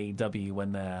chant AEW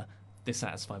when they're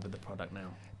dissatisfied with the product now.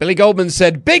 Billy Goldman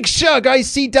said, Big Shug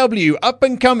ICW, up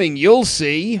and coming, you'll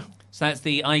see. So that's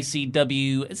the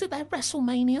ICW, is it their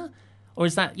WrestleMania? Or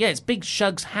is that, it's Big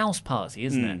Shug's house party,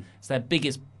 isn't it? It's their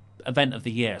biggest event of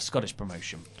the year, Scottish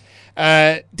promotion.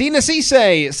 Dina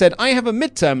Cisse said, I have a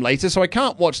midterm later, so I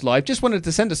can't watch live. Just wanted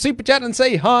to send a super chat and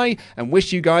say hi and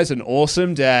wish you guys an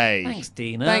awesome day. Thanks,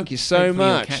 Dina. Thank you so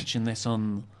much. You're catching this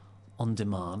on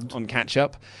demand. On catch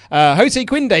up. Jose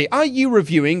Quinde, are you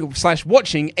reviewing /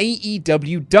 watching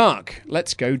AEW Dark?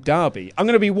 Let's go Derby. I'm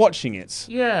going to be watching it.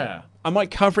 Yeah. I might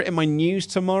cover it in my news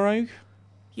tomorrow.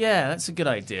 Yeah, that's a good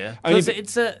idea.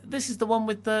 This is the one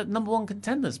with the number one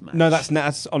contenders match. No,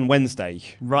 that's on Wednesday.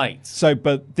 Right. So,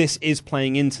 but this is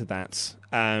playing into that.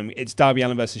 It's Darby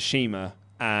Allin versus Shima.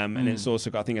 And it's also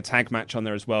got, I think, a tag match on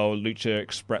there as well. Jurassic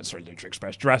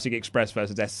Express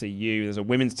versus SCU. There's a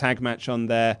women's tag match on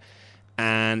there.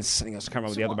 And something else, I can't remember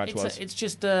what the other match was. It's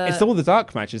just... it's all the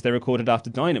Dark matches they recorded after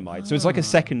Dynamite. So it's like a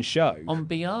second show. On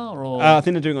BR or... I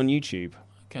think they're doing it on YouTube.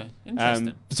 Okay,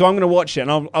 interesting. So I'm going to watch it,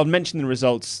 and I'll mention the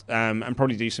results and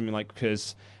probably do something like,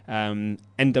 because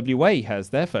NWA has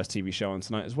their first TV show on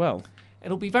tonight as well.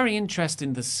 It'll be very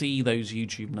interesting to see those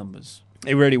YouTube numbers.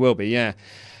 It really will be, yeah.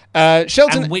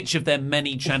 Shelton, and which of their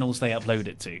many channels they upload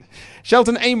it to.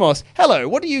 Shelton Amos, hello.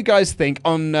 What do you guys think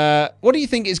on? What do you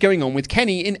think is going on with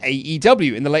Kenny in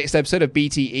AEW? In the latest episode of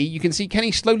BTE, you can see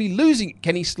Kenny slowly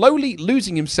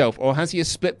losing himself, or has he a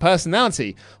split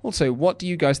personality? Also, what do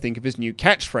you guys think of his new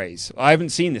catchphrase? I haven't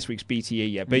seen this week's BTE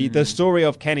yet, but the story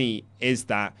of Kenny is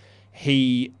that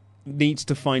he needs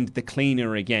to find the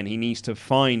cleaner again. He needs to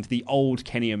find the old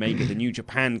Kenny Omega, the New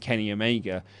Japan Kenny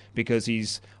Omega, because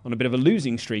he's on a bit of a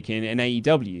losing streak in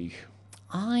AEW.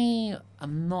 I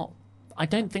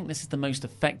don't think this is the most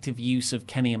effective use of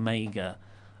Kenny Omega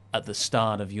at the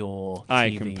start of your TV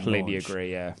I completely launch.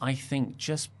 Agree, yeah. I think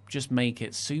just make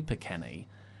it Super Kenny,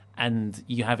 and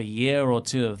you have a year or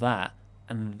two of that,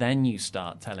 and then you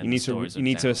start telling the stories. You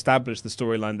need to establish the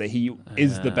storyline that he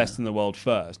is the best in the world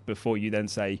first, before you then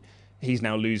say he's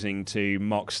now losing to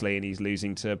Moxley, and he's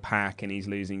losing to Pac, and he's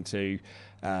losing to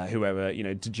whoever,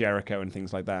 to Jericho and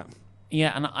things like that.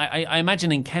 Yeah, and I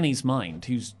imagine in Kenny's mind,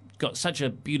 who's got such a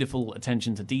beautiful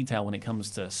attention to detail when it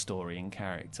comes to story and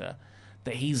character,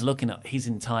 that he's looking at his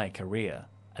entire career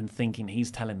and thinking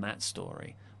he's telling that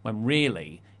story, when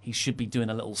really he should be doing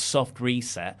a little soft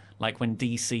reset, like when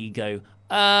DC go,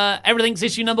 everything's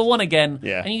issue number 1 again.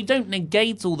 Yeah. And you don't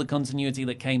negate all the continuity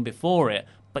that came before it,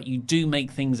 but you do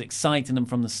make things exciting and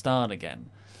from the start again.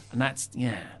 And that's,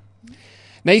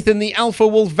 Nathan the Alpha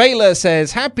Wolf Vela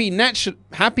says, Happy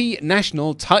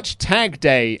National Touch Tag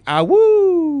Day.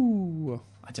 Woo!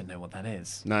 I don't know what that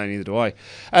is. No, neither do I.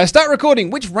 Start recording.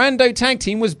 Which rando tag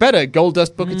team was better?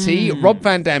 Goldust Booker T, Rob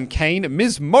Van Dam Kane,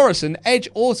 Miz Morrison, Edge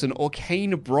Orton, or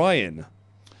Kane Bryan?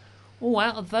 Oh,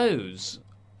 out of those,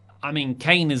 I mean,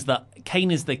 Kane is the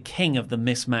king of the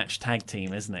mismatched tag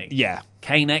team, isn't he? Yeah.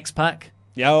 Kane X-Pac.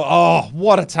 Yeah. Oh,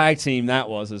 what a tag team that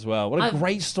was as well. What a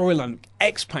great storyline.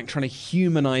 X-Pac trying to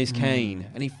humanize Kane,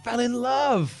 and he fell in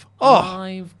love. Oh,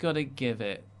 I've got to give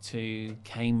it to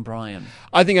Kane Bryan.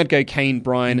 I think I'd go Kane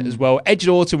Bryan as well. Edge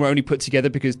and Orton were only put together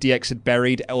because DX had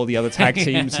buried all the other tag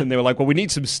teams, and they were like, well, we need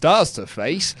some stars to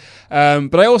face.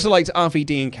 But I also liked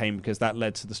RVD and Kane because that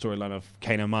led to the storyline of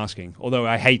Kane unmasking, although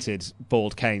I hated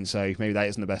bald Kane, so maybe that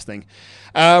isn't the best thing.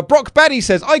 Brock Baddy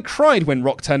says, I cried when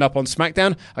Rock turned up on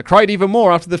SmackDown. I cried even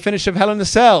more after the finish of Hell in a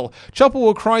Cell. Chopper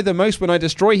will cry the most when I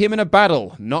destroy him in a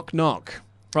battle. Knock, knock.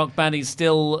 Brock Baddy's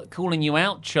still calling you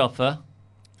out, Chopper.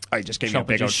 Oh, he just gave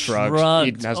Chopper me a big old shrug.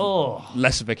 He has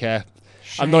less of a care.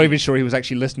 Shame. I'm not even sure he was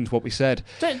actually listening to what we said.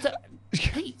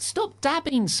 Pete, stop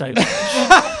dabbing so much.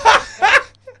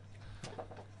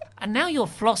 And now you're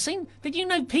flossing? Did you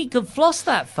know Pete could floss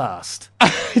that fast?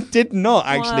 I did not,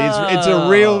 actually.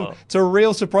 It's a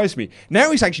real surprise to me.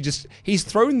 Now he's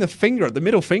throwing the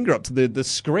middle finger up to the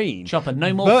screen. Chopper,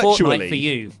 no more Fortnite for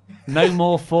you. No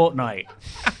more Fortnite.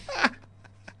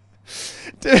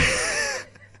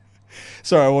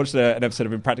 Sorry, I watched an episode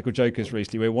of Impractical Jokers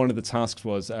recently where one of the tasks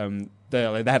was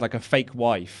they had like a fake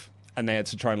wife, and they had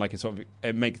to try and like sort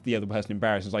of make the other person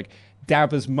embarrassed. It's like,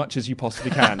 dab as much as you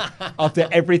possibly can. After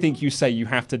everything you say, you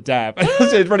have to dab.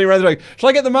 So it's running around like, shall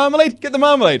I get the marmalade? Get the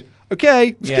marmalade.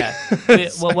 Okay. Yeah.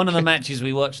 Well, one of the matches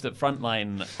we watched at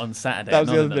Frontline on Saturday. That was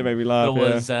the other thing that made me laugh.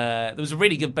 There was a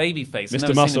really good baby face. Mr. I've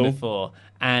never Muscle. seen him before,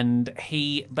 and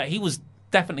he was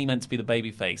definitely meant to be the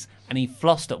babyface, and he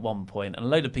flossed at one point, and a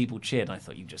load of people cheered, and I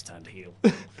thought, you just turned heel.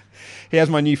 He has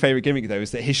my new favourite gimmick, though,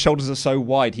 is that his shoulders are so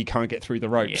wide he can't get through the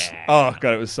ropes. Yeah. Oh,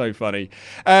 God, it was so funny.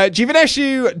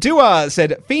 Jivaneshu Dua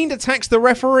said, Fiend attacks the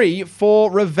referee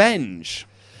for revenge.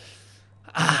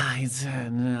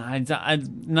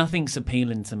 Nothing's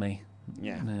appealing to me.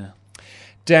 Yeah.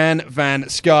 Dan Van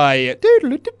Sky.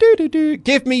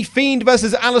 Give me Fiend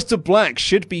versus Aleister Black.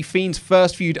 Should be Fiend's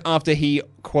first feud after he,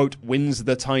 quote, wins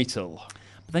the title.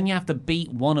 But then you have to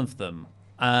beat one of them.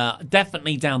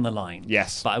 Definitely down the line.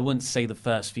 Yes. But I wouldn't say the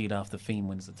first feud after Fiend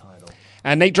wins the title.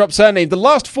 And Nate drops surname. The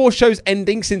last 4 shows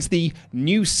ending since the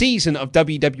new season of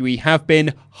WWE have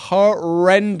been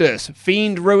horrendous.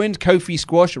 Fiend ruined, Kofi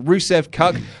squash, Rusev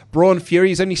cuck, Braun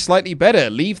Fury is only slightly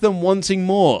better. Leave them wanting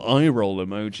more. Eye roll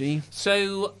emoji.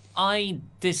 So I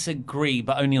disagree,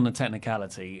 but only on a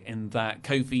technicality, in that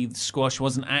Kofi squash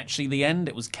wasn't actually the end.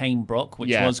 It was Kane Brock,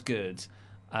 which was good.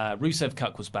 Rusev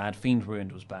cuck was bad. Fiend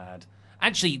ruined was bad.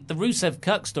 Actually, the Rusev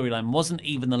cuck storyline wasn't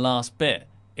even the last bit.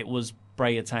 It was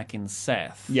Bray attacking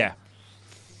Seth. Yeah.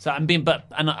 So I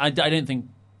don't think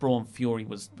Braun Fury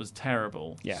was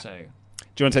terrible. Yeah. So.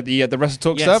 Do you want to take the Wrestle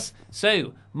Talk Yes. stuff?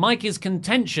 So, Mike is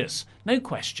contentious. No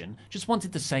question. Just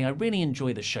wanted to say I really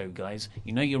enjoy the show, guys.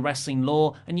 You know your wrestling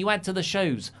lore, and you add to the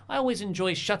shows. I always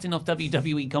enjoy shutting off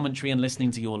WWE commentary and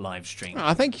listening to your live stream.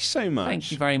 Thank you so much.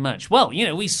 Thank you very much. Well,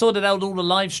 we sorted out all the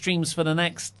live streams for the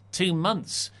next 2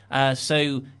 months.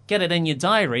 So, get it in your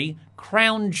diary.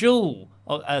 Crown Jewel,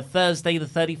 Thursday the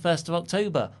 31st of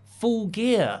October. Full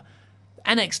Gear.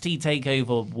 NXT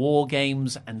TakeOver, War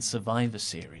Games, and Survivor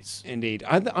Series. Indeed.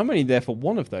 I'm only there for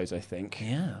one of those, I think.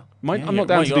 Yeah. I'm not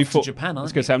down to do full... Japan, I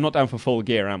was going to say, I'm not down for Full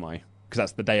Gear, am I? Because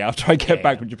that's the day after I get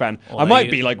back from Japan. Although I might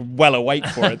be, well awake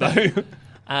for it, though.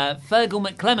 Fergal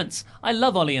McClements. I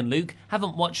love Ollie and Luke.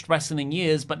 Haven't watched wrestling in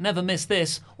years, but never miss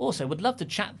this. Also, would love to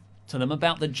chat to them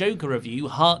about the Joker review,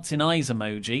 hearts in eyes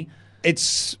emoji.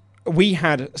 We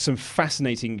had some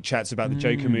fascinating chats about the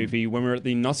Joker movie when we were at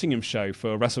the Nottingham show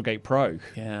for WrestleGate Pro.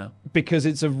 Yeah. Because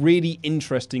it's a really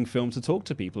interesting film to talk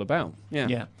to people about.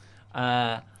 Yeah.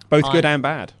 Both good and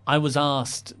bad. I was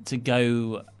asked to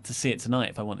go to see it tonight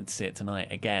if I wanted to see it tonight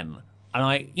again.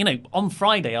 And on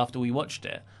Friday after we watched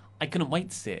it, I couldn't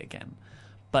wait to see it again.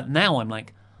 But now I'm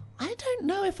like, I don't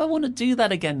know if I want to do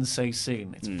that again so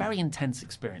soon. It's a very intense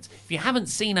experience. If you haven't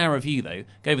seen our review, though,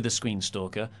 go with the Screen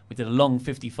Stalker. We did a long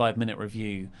 55-minute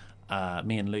review,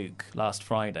 me and Luke, last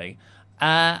Friday.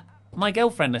 My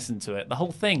girlfriend listened to it, the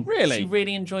whole thing. Really? She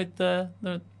really enjoyed the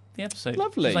episode.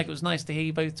 Lovely. It was nice to hear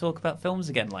you both talk about films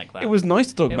again like that. It was nice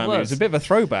to talk about it. It was a bit of a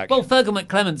throwback. Well, Fergal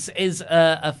McClements is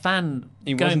a fan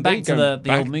going back to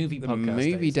the old movie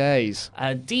podcast movie days.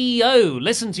 DEO,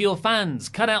 listen to your fans.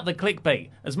 Cut out the clickbait.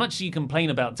 As much as you complain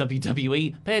about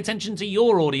WWE, pay attention to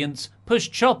your audience.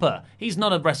 Push Chopper. He's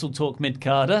not a Wrestle Talk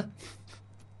mid-carder.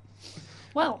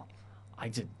 Well, I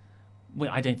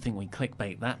don't think we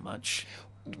clickbait that much.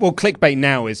 Well, clickbait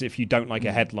now is if you don't like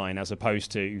a headline as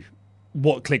opposed to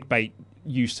what clickbait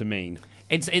used to mean.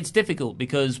 It's difficult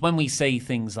because when we say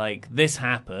things like, this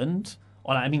happened,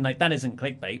 that isn't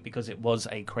clickbait because it was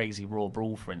a crazy Raw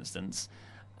brawl, for instance.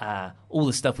 All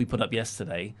the stuff we put up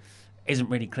yesterday isn't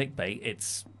really clickbait.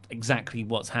 It's exactly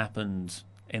what's happened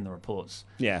in the reports.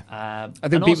 Yeah.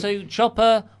 Also,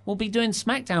 Chopper will be doing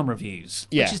SmackDown reviews,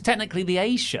 which is technically the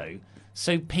A show.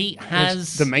 So Pete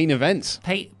has... the main event.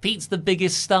 Pete's the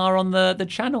biggest star on the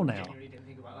channel now.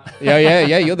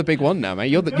 Yeah. You're the big one now, mate.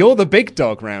 You're the big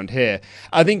dog round here.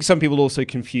 I think some people also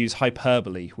confuse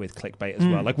hyperbole with clickbait as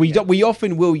well. We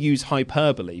often will use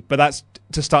hyperbole, but that's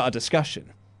to start a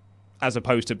discussion, as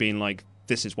opposed to being like,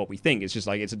 this is what we think. It's just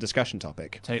it's a discussion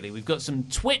topic. Totally. We've got some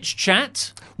Twitch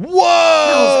chat.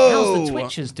 Whoa! How's the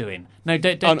Twitchers doing? No,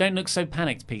 don't look so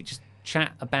panicked, Pete. Just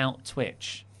chat about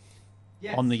Twitch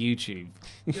on the YouTube.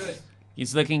 Good.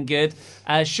 He's looking good.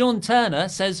 Sean Turner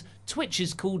says Twitch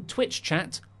is called Twitch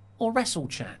Chat or Wrestle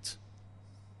Chat.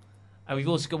 We've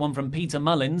also got one from Peter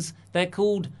Mullins. They're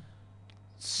called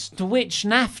Switch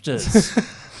Nafters.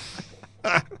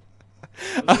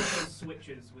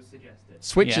 Switches was suggested.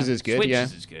 Switches is good,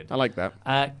 Switches is good. I like that.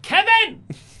 Kevin,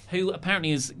 who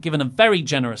apparently has given a very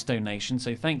generous donation,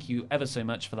 so thank you ever so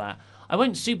much for that. I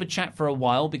won't super chat for a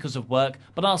while because of work,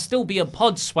 but I'll still be a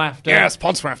Podswafter. Yes,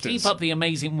 Podswafters. Keep up the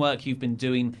amazing work you've been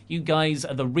doing. You guys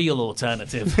are the real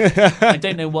alternative. I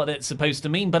don't know what it's supposed to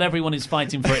mean, but everyone is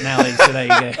fighting for it nowadays, so there you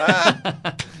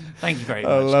go. Thank you very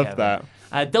much, I love Kevin.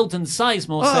 that. Dalton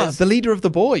Sizemore says... the leader of the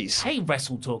boys. Hey,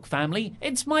 Wrestle Talk family,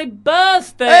 it's my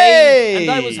birthday! Hey!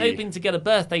 And I was hoping to get a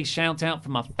birthday shout-out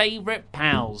from my favourite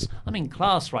pals. I'm in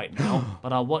class right now,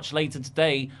 but I'll watch later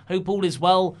today. Hope all is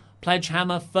well.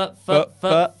 Pledgehammer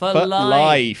for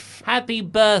life. Happy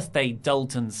birthday,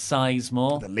 Dalton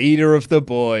Sizemore. The leader of the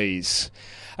boys.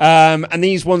 And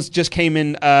these ones just came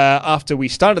in after we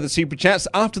started the Super Chats,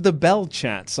 after the Bell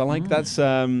Chats. I like that's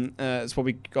what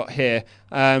we got here.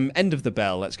 End of the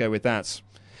bell. Let's go with that.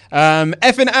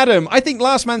 F and Adam, I think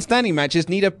last man standing matches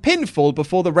need a pinfall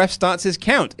before the ref starts his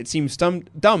count. It seems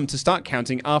dumb to start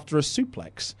counting after a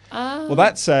suplex. Well,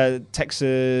 that's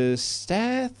Texas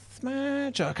Death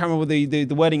Match. I can't remember what the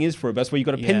wording is for it, but that's where you've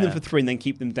got to pin them for 3 and then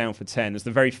keep them down for 10. It's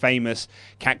the very famous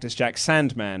Cactus Jack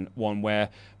Sandman one where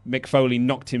Mick Foley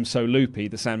knocked him so loopy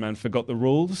the Sandman forgot the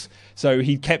rules. So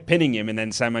he kept pinning him and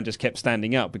then Sandman just kept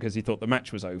standing up because he thought the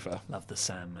match was over. Love the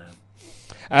Sandman.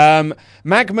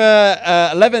 Magma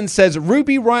 11 says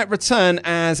Ruby Riott return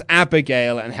as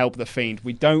Abigail and help the Fiend.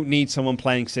 We don't need someone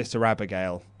playing Sister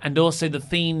Abigail. And also the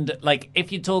Fiend, like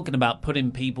if you're talking about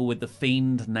putting people with the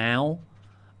Fiend now,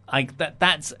 like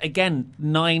that's again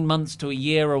 9 months to a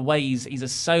year away. He's a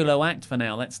solo act for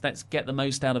now. Let's get the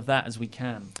most out of that as we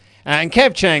can. And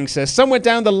Kev Chang says, somewhere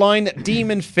down the line,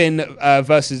 Demon Finn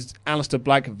versus Aleister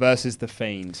Black versus The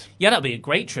Fiend. Yeah, that'd be a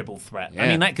great triple threat. Yeah. I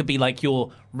mean, that could be like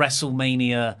your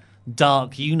WrestleMania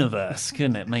Dark Universe,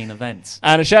 couldn't it? Main events.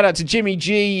 And a shout out to Jimmy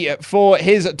G for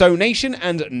his donation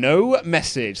and no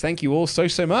message. Thank you all so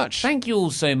much. Thank you all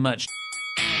so much.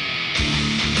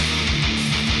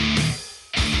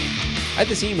 I had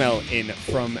this email in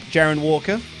from Jaron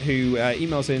Walker, who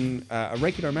emails in a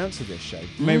regular amount to this show.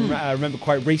 You may remember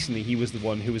quite recently he was the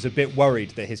one who was a bit worried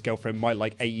that his girlfriend might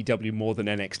like AEW more than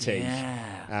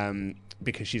NXT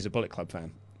because she's a Bullet Club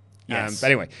fan. Yes. But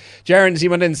anyway, Jaron's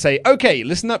emailed in and say, okay,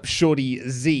 listen up, Shorty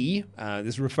Z. This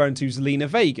is referring to Zelina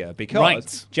Vega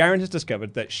because Jaron has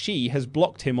discovered that she has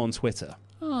blocked him on Twitter.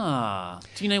 Do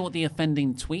you know what the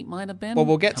offending tweet might have been? Well,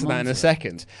 we'll get to that in a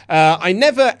second. I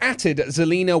never atted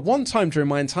Zelina one time during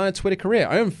my entire Twitter career.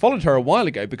 I unfollowed her a while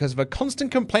ago because of her constant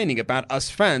complaining about us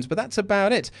fans, but that's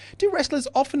about it. Do wrestlers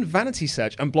often vanity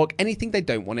search and block anything they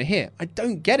don't want to hear? I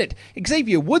don't get it.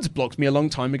 Xavier Woods blocked me a long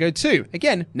time ago too.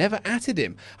 Again, never atted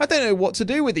him. I don't know what to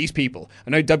do with these people. I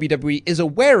know WWE is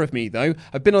aware of me, though.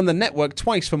 I've been on the network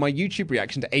twice for my YouTube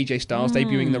reaction to AJ Styles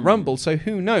debuting the Rumble, so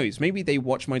who knows? Maybe they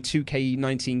watch my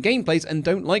 2K19 gameplays and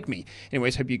don't like me.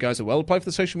 Anyways, hope you guys are well. Apply for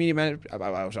the social media manager.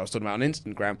 I was talking about on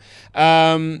Instagram.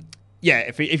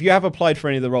 If you have applied for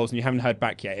any of the roles and you haven't heard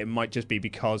back yet, it might just be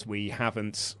because we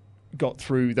haven't got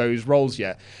through those roles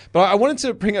yet. But I wanted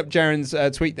to bring up Jaron's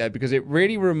tweet there because it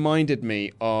really reminded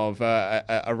me of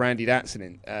a Randy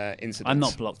Datson incident. I'm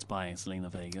not blocked by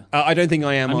Zelina Vega. I don't think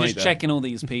I am either. I'm just checking all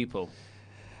these people.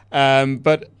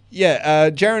 But yeah,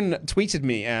 Jaron tweeted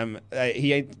me.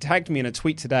 He tagged me in a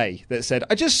tweet today that said,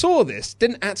 I just saw this,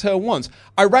 didn't at her once.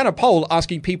 I ran a poll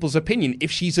asking people's opinion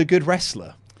if she's a good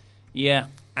wrestler. Yeah.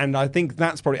 And I think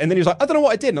that's probably... And then he was like, I don't know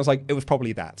what I did. And I was like, it was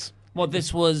probably that. Well,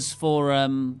 this was for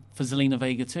Zelina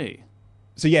Vega too.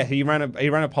 So yeah, he ran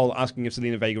a poll asking if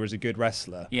Zelina Vega is a good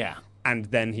wrestler. Yeah. And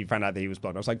then he found out that he was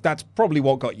blocked. I was like, that's probably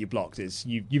what got you blocked. Is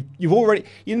you've already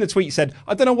in the tweet said,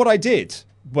 I don't know what I did,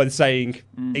 when saying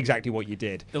exactly what you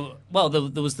did. There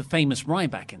was the famous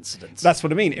Ryback incident. That's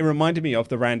what I mean. It reminded me of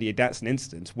the Randy Datson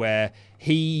incident where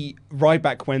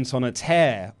Ryback went on a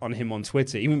tear on him on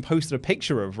Twitter. He even posted a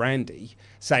picture of Randy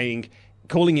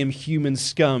calling him human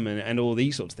scum and all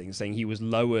these sorts of things, saying he was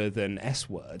lower than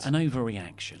S-word. An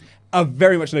overreaction.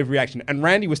 Very much an overreaction. And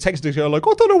Randy was texting her like,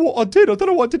 I don't know what I did. I don't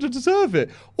know what I did to deserve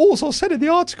it. All I said in the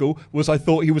article was I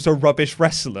thought he was a rubbish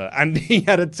wrestler and he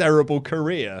had a terrible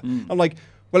career. I'm like,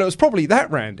 well, it was probably that,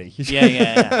 Randy.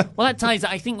 Yeah. Well, that ties...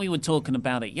 I think we were talking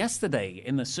about it yesterday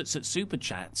in the Super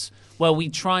Chats, where we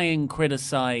try and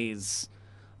criticize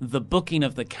the booking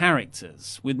of the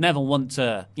characters. We'd never want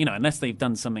to, unless they've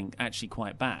done something actually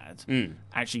quite bad,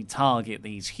 actually target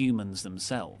these humans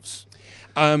themselves.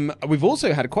 We've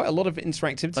also had quite a lot of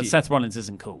interactivity. But Seth Rollins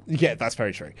isn't cool. Yeah, that's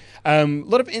very true. A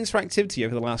lot of interactivity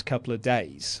over the last couple of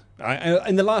days.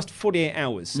 In the last 48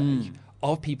 hours, say,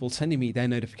 of people sending me their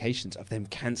notifications of them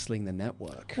cancelling the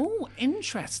network. Oh,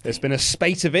 interesting. There's been a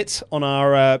spate of it on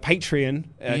our Patreon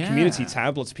community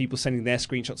tab. Lots of people sending their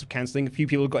screenshots of cancelling. A few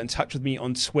people got in touch with me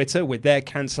on Twitter with their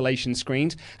cancellation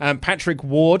screened. Patrick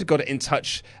Ward got in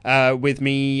touch with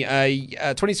me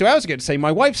 22 hours ago to say,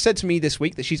 my wife said to me this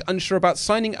week that she's unsure about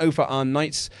signing over our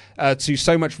nights to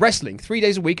So Much Wrestling, 3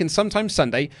 days a week and sometimes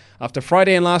Sunday. After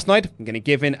Friday and last night, I'm going to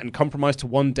give in and compromise to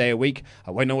 1 day a week. I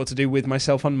won't know what to do with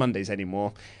myself on Mondays anymore.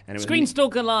 And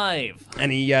Screenstalker Live.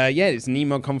 And it's an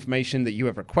email confirmation that you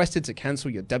have requested to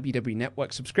cancel your WWE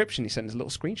Network subscription. He sent us a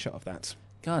little screenshot of that.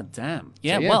 God damn.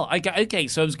 Yeah, So, yeah. well, okay,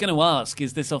 so I was going to ask,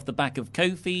 is this off the back of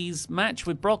Kofi's match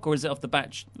with Brock, or is it off the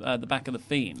back of The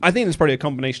Fiend? I think it's probably a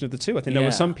combination of the two. I think there Yeah.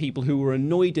 were some people who were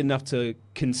annoyed enough to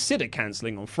consider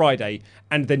cancelling on Friday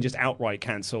and then just outright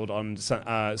cancelled on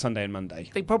Sunday and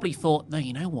Monday. They probably thought, no,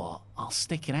 you know what? I'll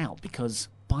stick it out because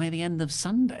by the end of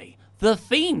Sunday, The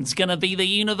Fiend's going to be the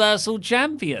Universal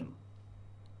Champion.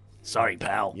 Sorry,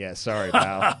 pal. Yeah, sorry,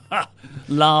 pal.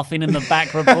 Laughing in the back,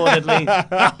 reportedly.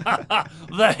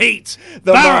 The heat.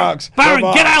 The Baron, marks. Baron,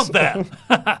 The get marks. out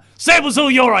there. Say it was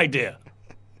all your idea.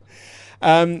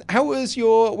 How was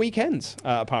your weekend,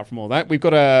 apart from all that? We've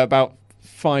got about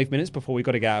 5 minutes before we've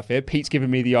got to get out of here. Pete's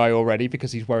giving me the eye already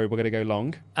because he's worried we're going to go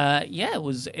long. Yeah, it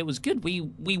was good.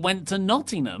 We went to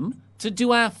Nottingham to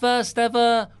do our first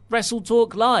ever Wrestle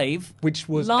Talk Live, which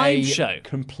was live a show.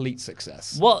 Complete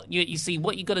success. What you see,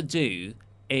 what you got to do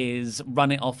is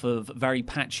run it off of very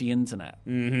patchy internet.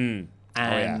 Mm-hmm.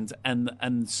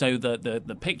 And so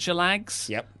the picture lags.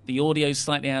 Yep. The audio's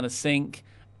slightly out of sync,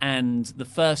 and the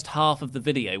first half of the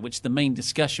video, which is the main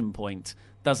discussion point,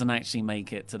 doesn't actually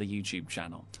make it to the YouTube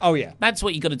channel. Oh yeah, that's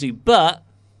what you got to do. But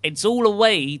it's all a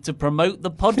way to promote the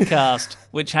podcast,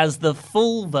 which has the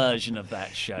full version of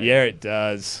that show. Yeah, it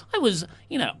does.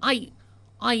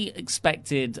 I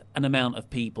expected an amount of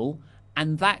people,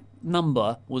 and that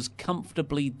number was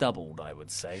comfortably doubled, I would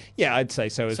say. Yeah, I'd say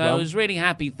so as So well. I was really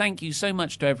happy. Thank you so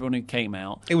much to everyone who came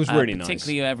out. It was really nice.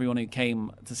 Particularly everyone who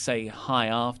came to say hi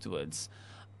afterwards.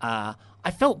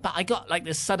 I felt I got like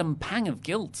this sudden pang of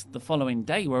guilt the following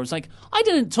day where I was like, I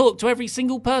didn't talk to every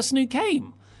single person who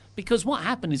came. Because what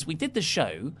happened is we did the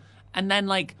show, and then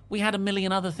we had a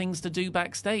million other things to do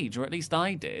backstage, or at least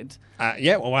I did.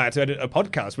 Yeah, well, I had to edit a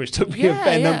podcast, which took me a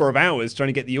fair number of hours trying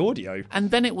to get the audio. And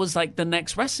then it was the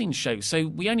next wrestling show, so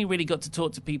we only really got to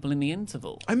talk to people in the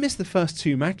interval. I missed the first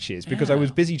 2 matches because I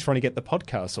was busy trying to get the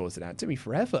podcast sorted out. It took me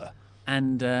forever.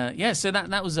 And so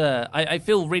that was I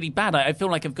feel really bad. I feel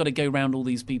like I've got to go around all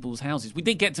these people's houses. We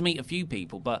did get to meet a few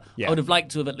people, but I would have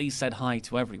liked to have at least said hi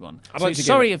to everyone.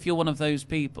 Sorry if you're one of those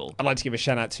people. I'd like to give a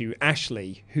shout out to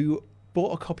Ashley, who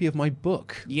bought a copy of my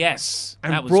book. Yes,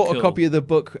 and that was brought cool. a copy of the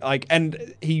book.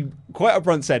 And he quite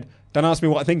upfront said, "Don't ask me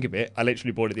what I think of it. I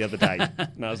literally bought it the other day."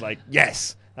 And I was like,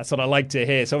 "Yes, that's what I like to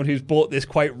hear. Someone who's bought this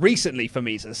quite recently for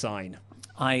me to sign."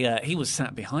 He was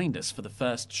sat behind us for the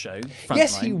first show.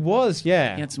 Yes, he was,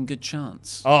 yeah. He had some good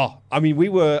chance. Oh, I mean,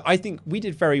 I think we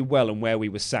did very well on where we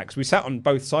were sat, because we sat on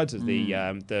both sides of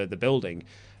the building.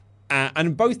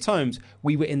 And both times,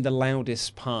 we were in the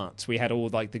loudest parts. We had all,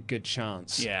 the good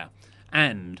chants. Yeah.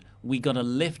 And we got a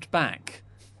lift back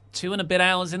 2 and a bit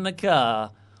hours in the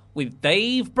car with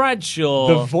Dave Bradshaw.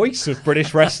 The voice of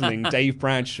British wrestling, Dave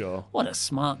Bradshaw. What a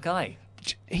smart guy.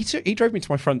 He drove me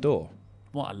to my front door.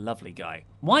 What a lovely guy.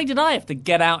 Why did I have to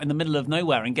get out in the middle of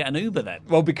nowhere and get an Uber then?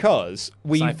 Well, because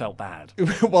I felt bad.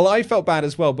 Well, I felt bad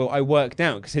as well, but I worked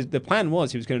out, because the plan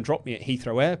was he was going to drop me at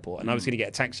Heathrow Airport, and I was going to get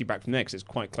a taxi back from there because it's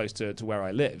quite close to where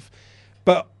I live.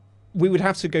 But we would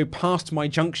have to go past my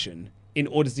junction in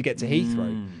order to get to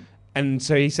Heathrow. And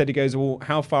so he goes, well,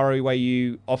 how far away are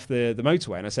you off the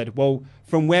motorway? And I said, well,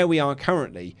 from where we are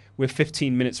currently, we're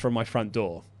 15 minutes from my front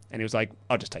door. And he was like,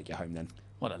 I'll just take you home then.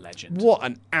 What a legend. What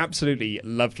an absolutely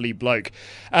lovely bloke.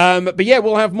 But yeah,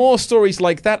 we'll have more stories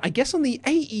like that, I guess, on the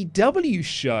AEW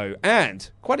show. And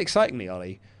quite excitingly,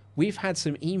 Ollie, we've had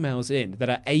some emails in that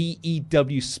are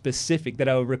AEW specific, that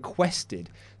are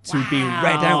requested to be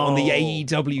read out on the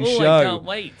AEW show. I can't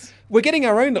wait. We're getting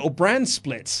our own little brand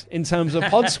split in terms of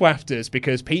Podswafters,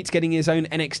 because Pete's getting his own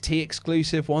NXT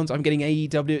exclusive ones. I'm getting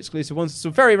AEW exclusive ones. It's a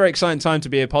very, very exciting time to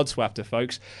be a Podswafter,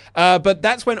 folks. But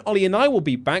that's when Ollie and I will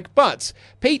be back. But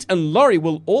Pete and Laurie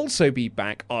will also be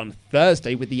back on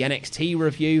Thursday with the NXT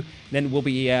review. Then we'll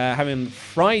be having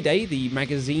Friday, the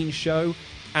magazine show.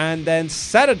 And then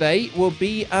Saturday will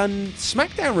be a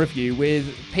SmackDown review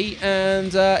with Pete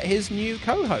and his new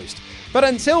co-host. But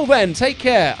until then, take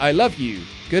care. I love you.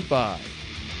 Goodbye.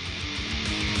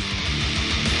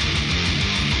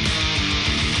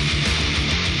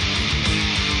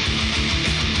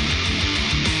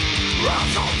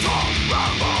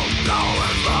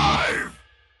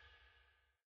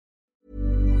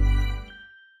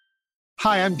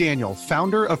 Hi, I'm Daniel,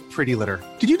 founder of Pretty Litter.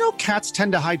 Did you know cats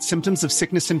tend to hide symptoms of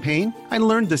sickness and pain? I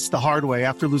learned this the hard way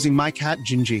after losing my cat,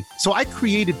 Gingy. So I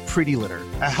created Pretty Litter,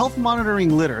 a health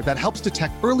monitoring litter that helps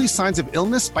detect early signs of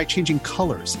illness by changing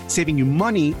colors, saving you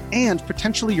money and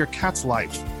potentially your cat's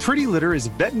life. Pretty Litter is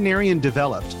veterinarian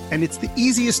developed, and it's the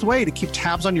easiest way to keep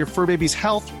tabs on your fur baby's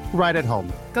health right at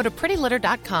home. Go to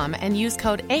prettylitter.com and use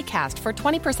code ACAST for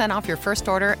 20% off your first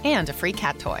order and a free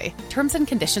cat toy. Terms and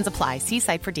conditions apply. See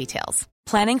site for details.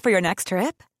 Planning for your next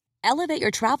trip? Elevate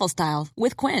your travel style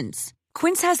with Quince.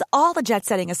 Quince has all the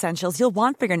jet-setting essentials you'll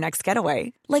want for your next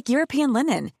getaway, like European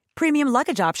linen, premium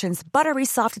luggage options, buttery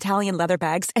soft Italian leather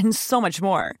bags, and so much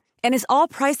more. And is all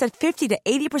priced at 50 to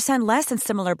 80% less than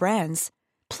similar brands.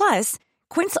 Plus,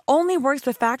 Quince only works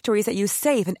with factories that use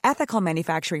safe and ethical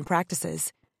manufacturing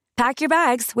practices. Pack your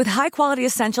bags with high-quality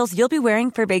essentials you'll be wearing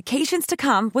for vacations to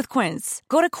come with Quince.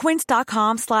 Go to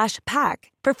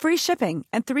quince.com/pack for free shipping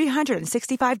and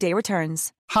 365-day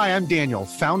returns. Hi, I'm Daniel,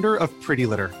 founder of Pretty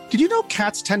Litter. Did you know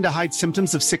cats tend to hide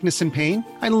symptoms of sickness and pain?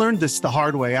 I learned this the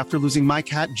hard way after losing my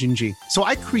cat, Gingy. So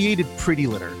I created Pretty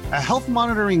Litter, a health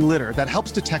monitoring litter that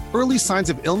helps detect early signs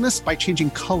of illness by changing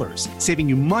colors, saving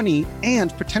you money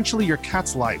and potentially your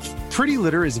cat's life. Pretty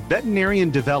Litter is veterinarian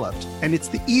developed, and it's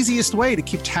the easiest way to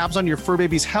keep tabs on your fur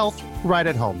baby's health right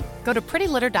at home. Go to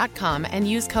prettylitter.com and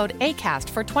use code ACAST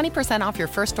for 20% off your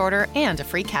first order and a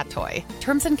free cat toy.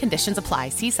 Terms and conditions apply.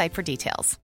 See site for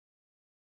details.